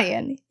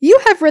 Brian, you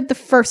have read the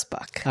first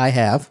book. I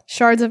have.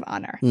 Shards of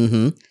Honor.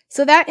 Mm-hmm.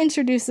 So that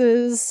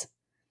introduces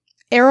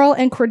Errol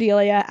and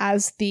Cordelia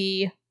as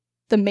the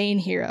main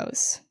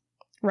heroes,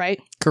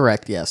 right?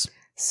 Correct, yes.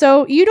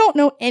 So you don't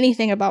know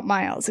anything about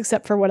Miles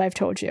except for what I've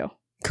told you.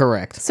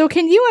 Correct. So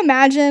can you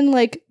imagine,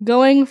 like,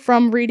 going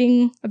from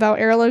reading about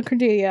Errol and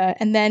Cordelia,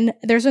 and then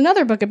there's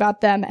another book about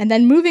them, and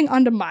then moving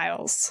on to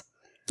Miles?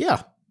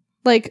 Yeah.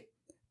 Like,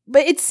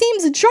 but it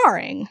seems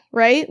jarring,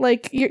 right?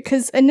 Like,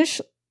 because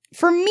initially,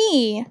 for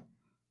me,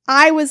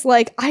 I was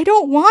like, I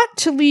don't want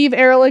to leave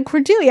Errol and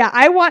Cordelia.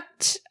 I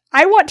want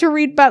to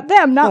read about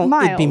them, not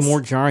Miles. It'd be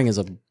more jarring as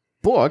a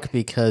book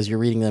because you're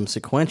reading them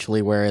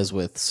sequentially, whereas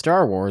with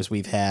Star Wars,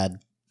 we've had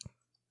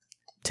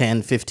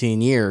 10,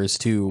 15 years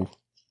to,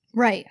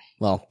 Right.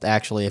 well,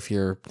 actually, if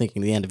you're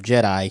thinking the end of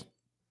Jedi,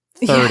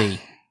 30 Yeah.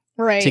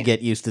 Right. to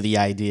get used to the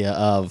idea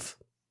of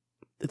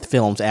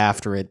films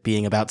after it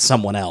being about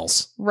someone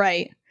else.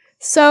 Right.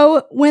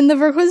 So when the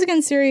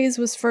Vorkosigan series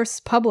was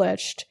first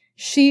published,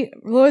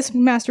 Lois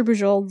McMaster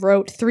Bujold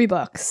wrote 3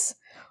 books.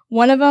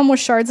 One of them was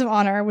Shards of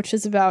Honor, which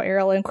is about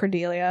Errol and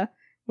Cordelia,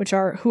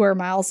 who are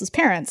Miles'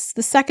 parents.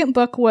 The second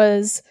book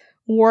was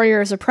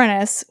Warrior's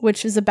Apprentice,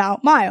 which is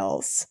about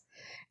Miles.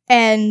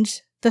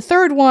 And the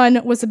third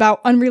one was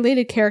about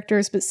unrelated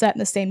characters but set in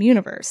the same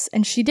universe.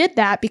 And she did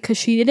that because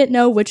she didn't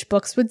know which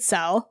books would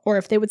sell, or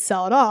if they would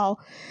sell at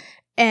all.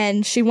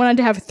 And she wanted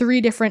to have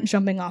 3 different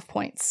jumping off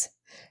points.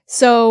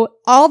 So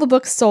all the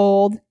books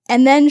sold,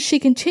 and then she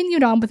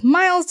continued on with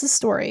Miles'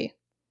 story,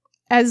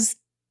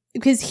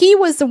 because he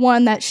was the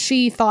one that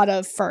she thought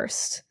of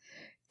first.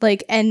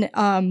 Like, and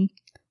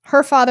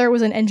her father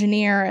was an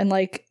engineer and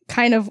like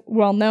kind of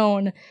well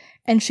known,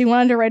 and she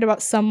wanted to write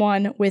about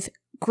someone with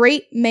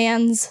great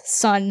man's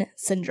son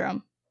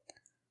syndrome.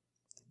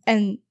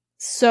 And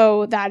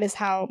so that is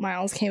how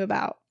Miles came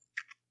about.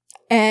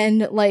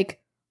 And like,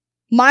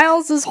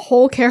 Miles'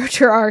 whole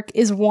character arc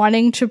is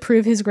wanting to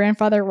prove his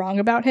grandfather wrong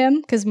about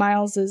him, because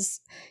Miles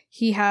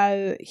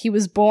he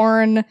was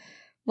born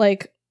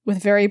like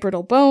with very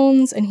brittle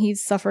bones, and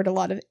he's suffered a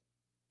lot of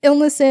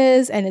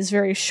illnesses and is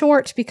very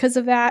short because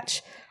of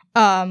that.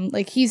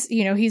 Like he's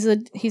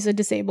a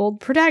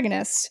disabled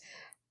protagonist,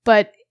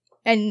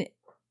 and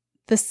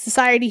the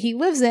society he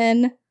lives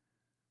in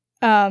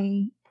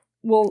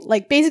will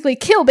like basically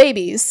kill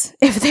babies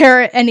if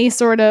they're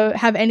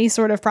have any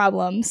sort of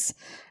problems.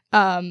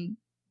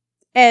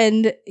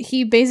 And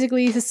he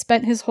basically has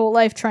spent his whole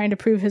life trying to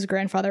prove his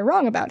grandfather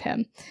wrong about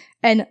him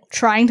and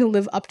trying to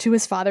live up to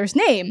his father's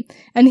name.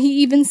 And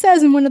he even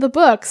says in one of the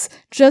books,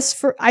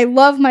 I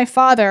love my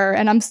father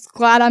and I'm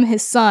glad I'm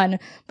his son,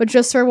 but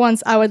just for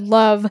once, I would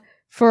love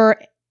for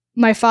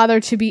my father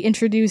to be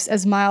introduced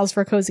as Miles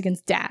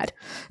Vorkosigan's dad.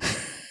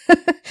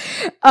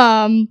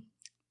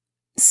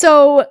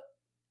 So,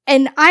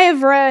 and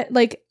I've read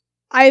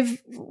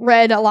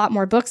a lot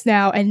more books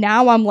now, and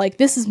now I'm like,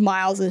 this is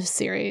Miles'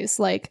 series.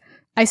 Like,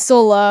 I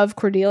still love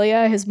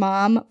Cordelia, his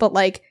mom, but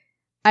like,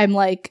 I'm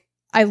like,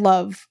 I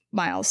love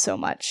Miles so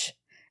much.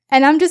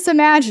 And I'm just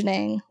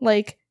imagining,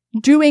 like,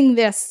 doing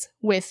this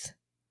with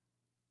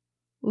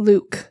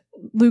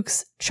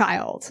Luke's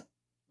child.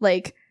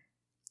 Like,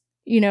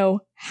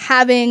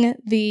 having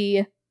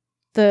the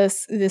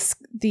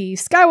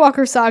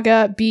Skywalker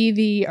saga be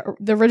the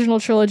original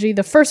trilogy,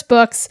 the first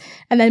books,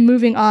 and then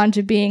moving on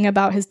to being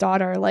about his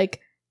daughter,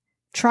 like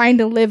trying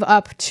to live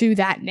up to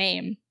that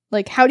name.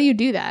 Like, how do you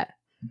do that?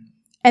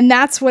 And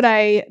that's what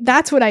I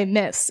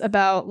miss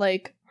about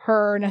like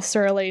her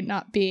necessarily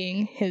not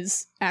being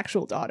his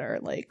actual daughter.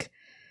 Like,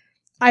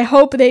 I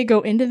hope they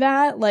go into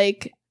that,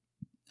 like,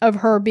 of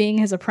her being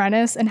his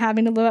apprentice and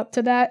having to live up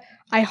to that.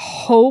 I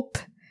hope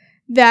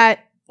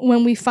that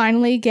when we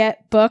finally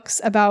get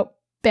books about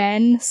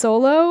Ben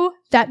Solo,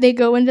 that they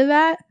go into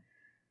that,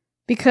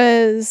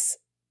 because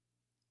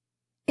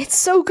it's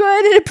so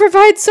good and it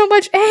provides so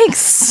much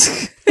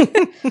angst.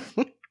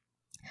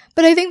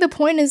 But I think the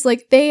point is,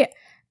 like,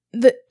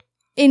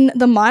 in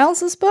the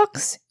Miles'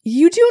 books,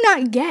 you do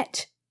not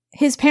get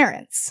his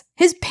parents.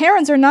 His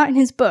parents are not in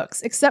his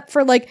books, except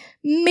for like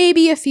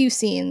maybe a few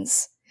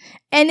scenes.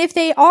 And if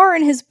they are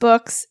in his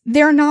books,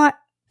 they're not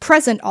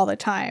present all the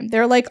time.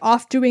 They're like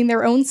off doing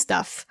their own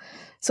stuff.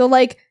 So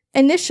like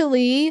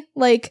initially,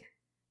 like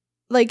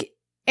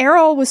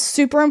Errol was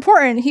super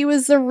important. He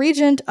was the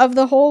regent of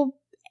the whole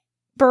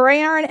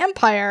Barean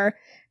Empire.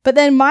 But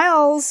then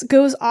Miles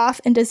goes off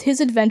and does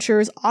his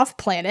adventures off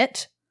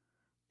planet.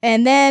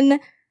 And then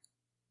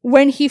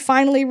when he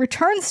finally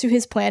returns to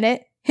his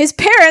planet, his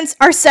parents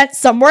are sent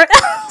somewhere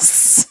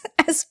else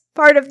as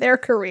part of their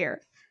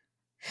career.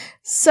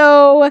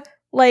 So,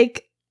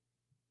 like,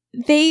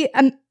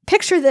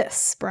 picture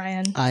this,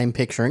 Brian. I'm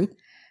picturing.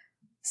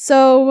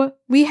 So,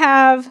 we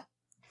have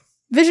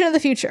Vision of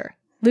the Future.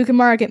 Luke and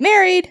Mara get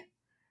married.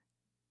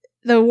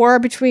 The war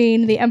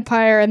between the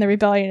Empire and the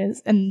Rebellion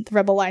and the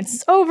Rebel Alliance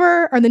is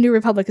over, or the New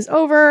Republic is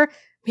over.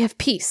 We have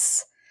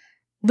peace.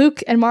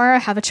 Luke and Mara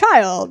have a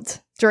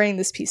child during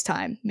this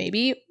peacetime.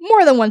 Maybe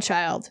more than one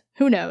child.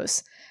 Who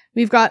knows?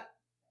 We've got,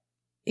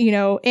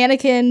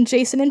 Anakin,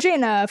 Jason, and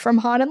Jaina from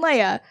Han and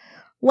Leia.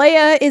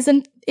 Leia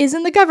is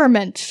in the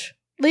government,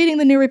 leading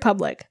the New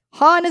Republic.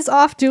 Han is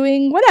off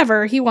doing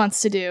whatever he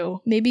wants to do.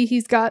 Maybe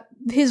he's got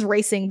his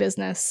racing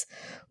business.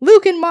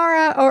 Luke and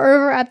Mara are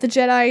over at the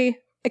Jedi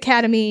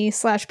Academy /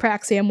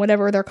 Praxium,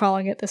 whatever they're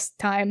calling it this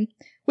time,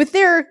 with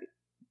their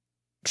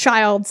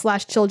child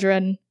 /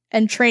 children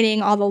and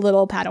training all the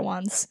little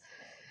Padawans.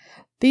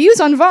 The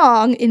Yuuzhan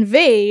Vong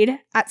invade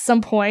at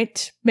some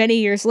point many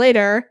years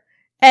later,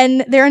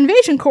 and their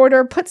invasion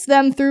quarter puts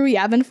them through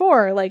Yavin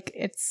 4. Like,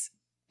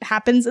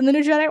 happens in the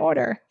New Jedi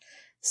Order.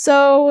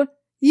 So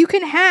you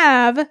can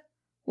have,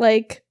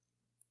 like,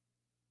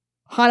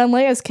 Han and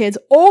Leia's kids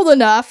old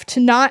enough to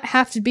not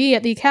have to be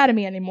at the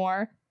academy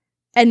anymore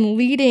and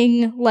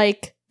leading,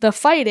 like, the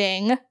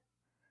fighting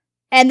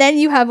And then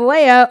you have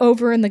Leia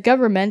over in the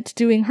government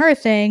doing her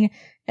thing,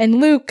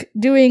 and Luke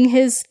doing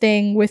his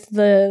thing with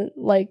the,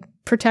 like,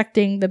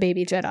 protecting the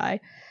baby Jedi.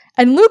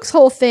 And Luke's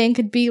whole thing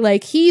could be,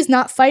 like, he's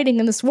not fighting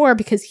in this war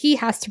because he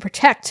has to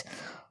protect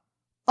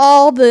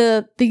all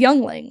the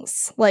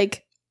younglings.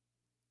 Like,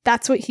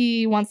 that's what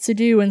he wants to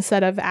do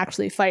instead of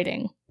actually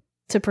fighting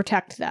to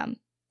protect them.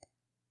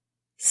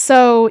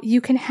 So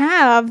you can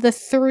have the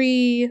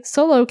 3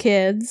 Solo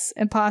kids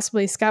and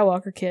possibly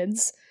Skywalker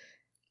kids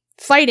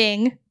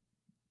fighting,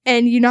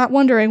 and you're not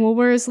wondering, well,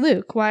 where's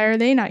Luke? Why are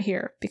they not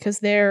here? Because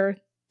they're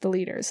the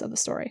leaders of the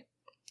story.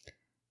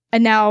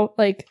 And now,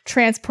 like,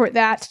 transport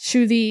that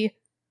to the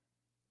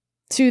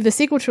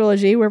sequel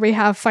trilogy where we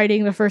have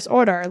fighting the First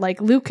Order.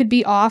 Like, Luke could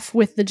be off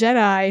with the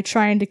Jedi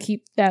trying to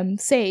keep them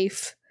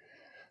safe,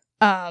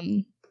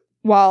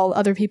 while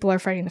other people are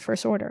fighting the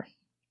First Order.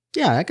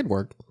 Yeah, that could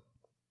work.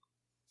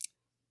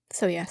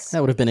 So yes.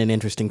 That would have been an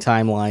interesting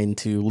timeline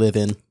to live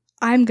in.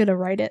 I'm gonna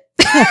write it.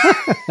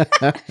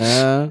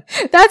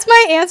 That's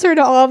my answer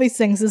to all these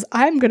things, is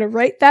I'm gonna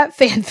write that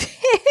fanfic.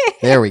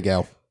 There we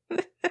go.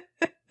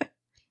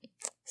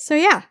 So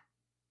yeah.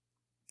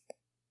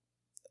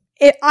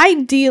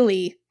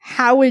 Ideally,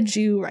 how would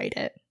you write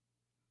it?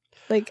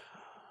 Like,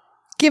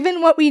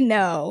 given what we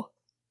know.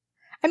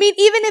 I mean,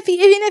 even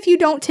if you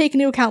don't take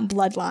into account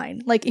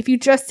Bloodline, like if you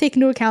just take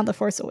into account The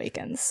Force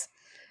Awakens.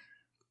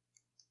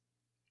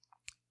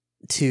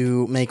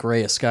 To make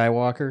Rey a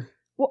Skywalker?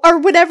 Or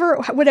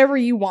whatever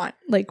you want.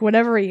 Like,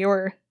 whatever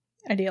your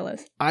ideal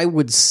is. I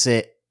would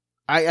say,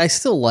 I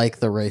still like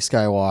the Rey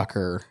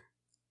Skywalker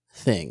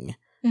thing.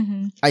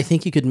 Mm-hmm. I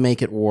think you could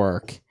make it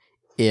work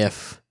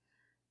if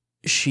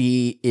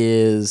she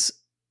is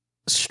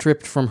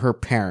stripped from her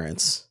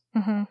parents,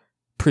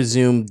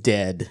 presumed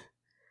dead,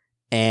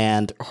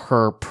 and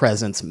her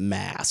presence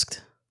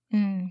masked.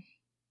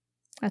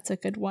 That's a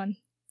good one.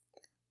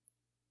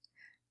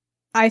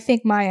 I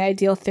think my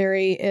ideal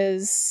theory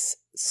is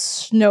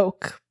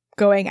Snoke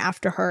going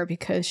after her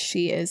because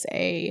she is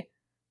a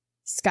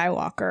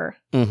Skywalker,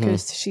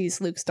 because she's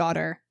Luke's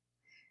daughter,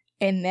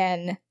 and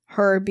then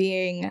her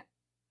being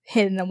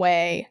hidden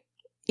away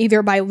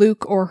either by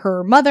Luke or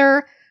her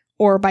mother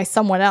or by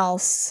someone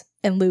else,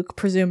 and Luke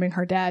presuming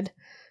her dead,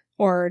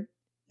 or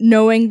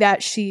knowing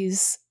that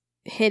she's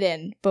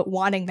hidden but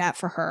wanting that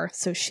for her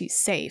so she's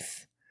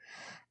safe.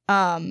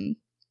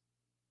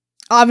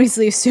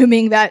 Obviously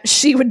assuming that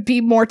she would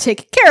be more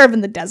taken care of in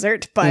the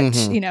desert, but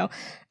you know,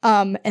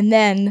 and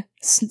then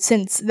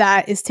since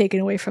that is taken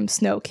away from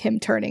Snoke, him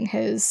turning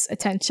his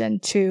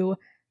attention to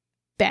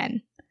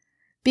Ben.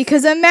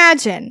 Because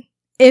imagine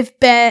if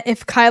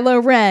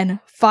Kylo Ren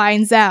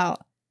finds out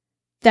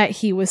that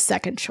he was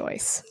second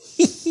choice.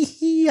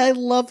 I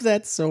love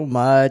that so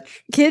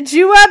much. Could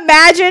you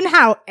imagine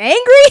how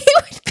angry he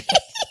would be?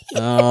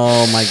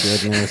 Oh my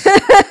goodness.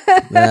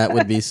 That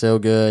would be so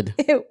good.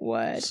 It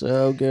would.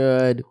 So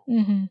good.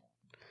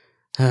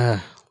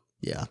 Yeah,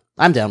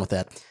 I'm down with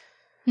that.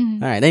 All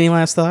right, any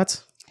last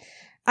thoughts?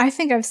 I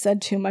think I've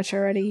said too much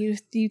already.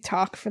 You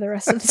talk for the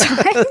rest of the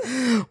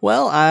time.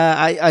 Well,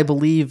 I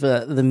believe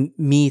the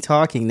me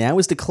talking now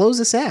is to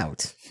close us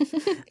out.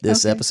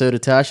 This episode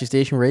of Tosche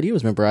Station Radio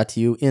has been brought to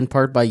you in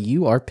part by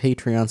you, our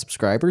Patreon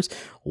subscribers.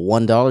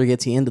 $1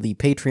 gets you into the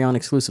Patreon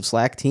exclusive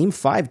Slack team.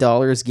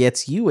 $5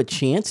 gets you a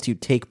chance to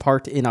take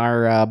part in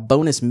our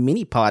bonus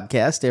mini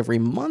podcast every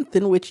month,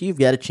 in which you've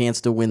got a chance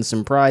to win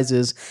some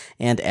prizes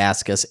and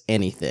ask us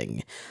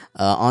anything.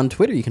 On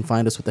Twitter, you can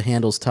find us with the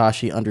handles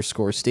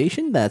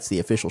Tosche_Station. That's the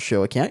official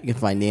show account. You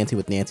can find Nancy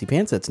with Nancy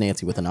Pants. That's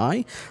Nancy with an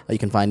I. You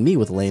can find me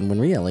with Lane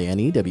Winree,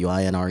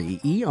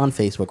 LaneWinree. On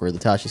Facebook, we're the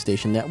Tosche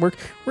Station Network.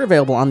 We're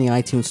available on the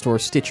iTunes Store,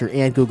 Stitcher,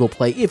 and Google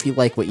Play. If you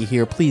like what you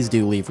hear, please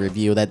do leave a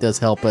review. That does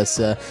help us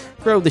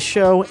grow the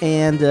show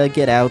and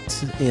get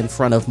out in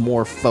front of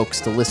more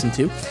folks to listen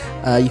to.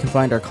 You can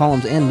find our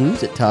columns and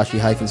news at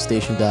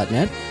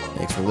Tosche-Station.net.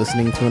 Thanks for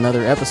listening to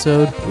another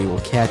episode. We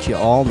will catch you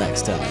all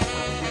next time.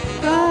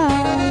 Bye.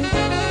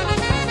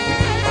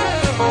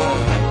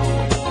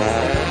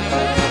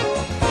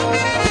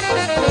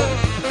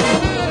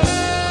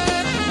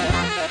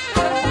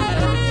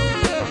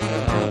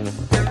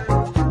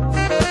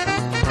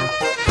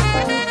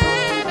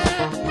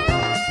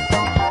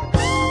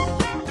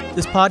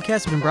 This podcast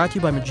has been brought to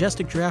you by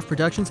Majestic Giraffe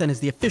Productions and is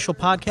the official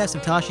podcast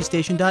of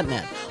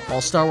ToscheStation.net.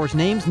 All Star Wars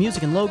names,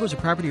 music, and logos are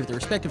property of their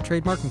respective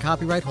trademark and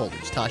copyright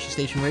holders. Tosche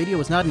Station Radio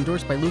is not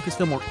endorsed by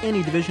Lucasfilm or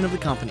any division of the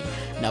company.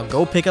 Now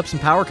go pick up some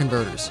power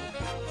converters.